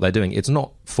reacting to what they're doing. It's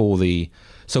not for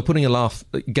so putting a laugh,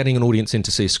 getting an audience in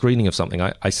to see a screening of something.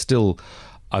 I'm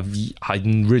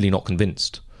really not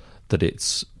convinced that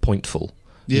it's pointful.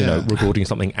 Yeah. Recording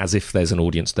something as if there's an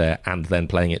audience there and then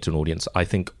playing it to an audience, I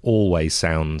think always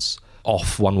sounds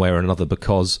off one way or another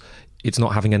because it's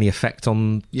not having any effect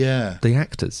on the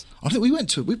actors. I think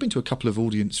we've been to a couple of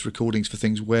audience recordings for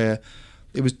things where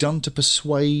it was done to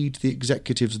persuade the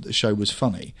executives that the show was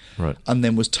funny, right, and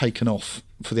then was taken off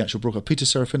for the actual broadcast. Peter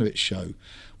Serafinovic's show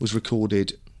was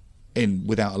recorded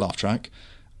without a laugh track,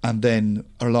 and then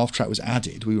a laugh track was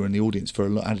added. We were in the audience for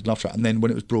an added laugh track, and then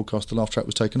when it was broadcast, the laugh track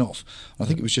was taken off. And I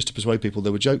think it was just to persuade people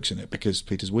there were jokes in it because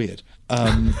Peter's weird.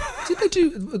 Did they do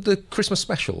the Christmas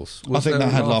specials? I think that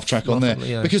had laugh track on there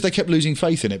because they kept losing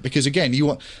faith in it. Because again,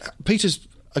 Peter's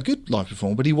a good live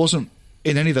performer, but he wasn't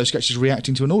in any of those sketches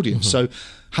reacting to an audience. So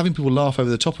having people laugh over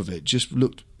the top of it just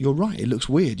looked. You're right. It looks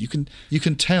weird. You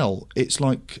can tell it's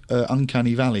like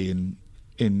Uncanny Valley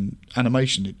in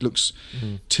animation. It looks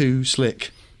too slick.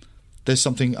 There's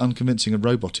something unconvincing and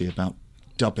roboty about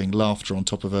dubbing laughter on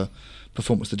top of a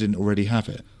performance that didn't already have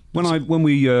it. When I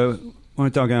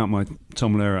dug out my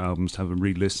Tom Lehrer albums to have a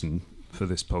re-listen for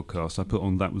this podcast, I put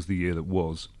on That Was the Year That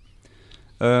Was.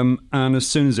 And as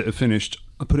soon as it had finished,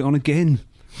 I put it on again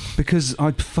because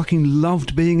I fucking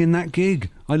loved being in that gig.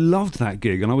 I loved that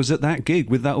gig, and I was at that gig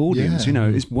with that audience. Yeah.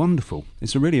 It's wonderful.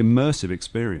 It's a really immersive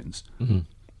experience. Mm-hmm.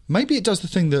 Maybe it does the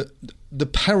thing that the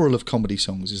peril of comedy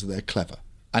songs is that they're clever.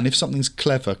 And if something's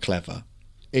clever,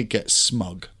 it gets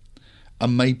smug.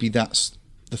 And maybe that's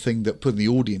the thing that putting the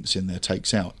audience in there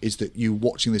takes out, is that you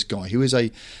watching this guy who is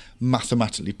a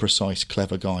mathematically precise,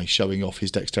 clever guy showing off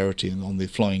his dexterity on the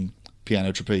flying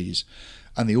piano trapeze,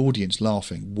 and the audience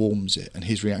laughing warms it, and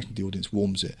his reaction to the audience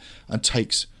warms it, and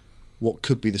takes what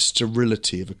could be the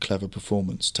sterility of a clever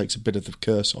performance, takes a bit of the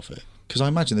curse off it. Because I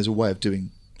imagine there's a way of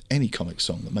doing any comic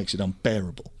song that makes it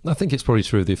unbearable. I think it's probably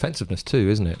true of the offensiveness too,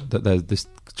 isn't it? That there's this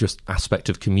just aspect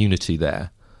of community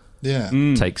there. Yeah.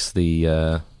 Takes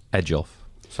the edge off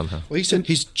somehow. Well, he said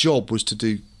his job was to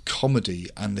do comedy,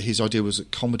 and his idea was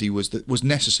that comedy was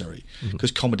necessary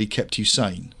because comedy kept you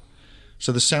sane.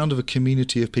 So the sound of a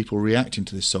community of people reacting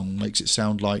to this song makes it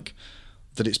sound like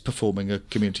that it's performing a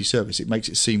community service. It makes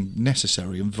it seem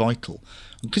necessary and vital.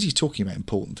 And because he's talking about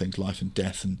important things, life and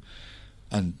death,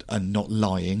 and not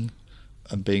lying,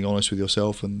 and being honest with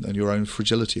yourself and your own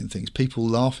fragility and things, people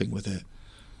laughing with it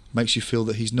makes you feel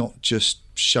that he's not just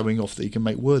showing off that he can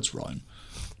make words rhyme.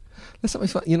 There's something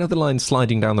fun. You know the line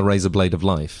 "sliding down the razor blade of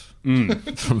life."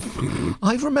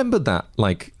 I remembered that.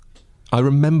 I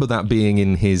remember that being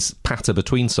in his patter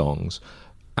between songs,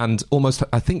 and almost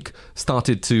I think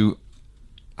started to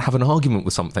have an argument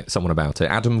with someone about it.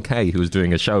 Adam Kay, who was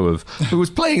doing a show who was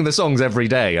playing the songs every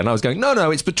day, and I was going, no,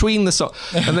 it's between the song,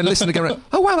 and then listen again.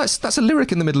 Oh wow, that's a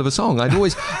lyric in the middle of a song.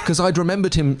 Because I'd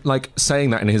remembered him saying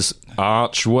that in his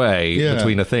arch way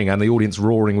between a thing, and the audience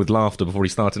roaring with laughter before he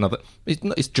started another.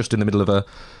 It's just in the middle of a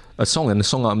song, and a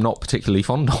song I'm not particularly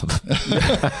fond of.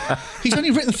 He's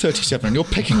only written 37, and you're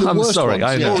picking the worst sorry, ones.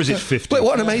 I know. Or is it 50? But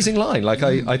what an amazing line.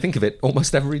 I think of it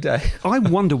almost every day. I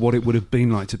wonder what it would have been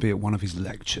like to be at one of his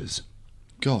lectures.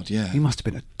 God, yeah. He must have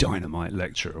been a dynamite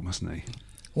lecturer, mustn't he?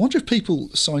 I wonder if people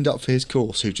signed up for his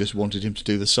course who just wanted him to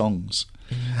do the songs.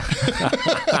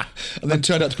 And then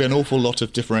turned out to be an awful lot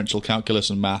of differential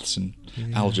calculus and maths and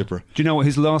algebra. Do you know what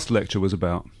his last lecture was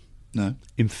about? No.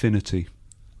 Infinity.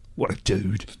 What a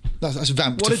dude. That's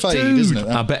vamped What to a fade, dude. isn't it?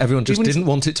 I bet everyone just didn't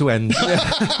want it to end.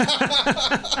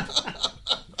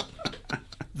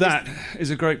 That is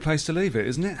a great place to leave it,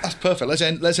 isn't it? That's perfect.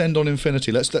 Let's end on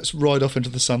infinity. Let's ride off into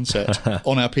the sunset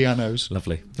on our pianos.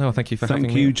 Lovely. Oh, thank you for having me.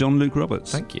 Thank you, John Luke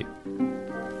Roberts. Thank you.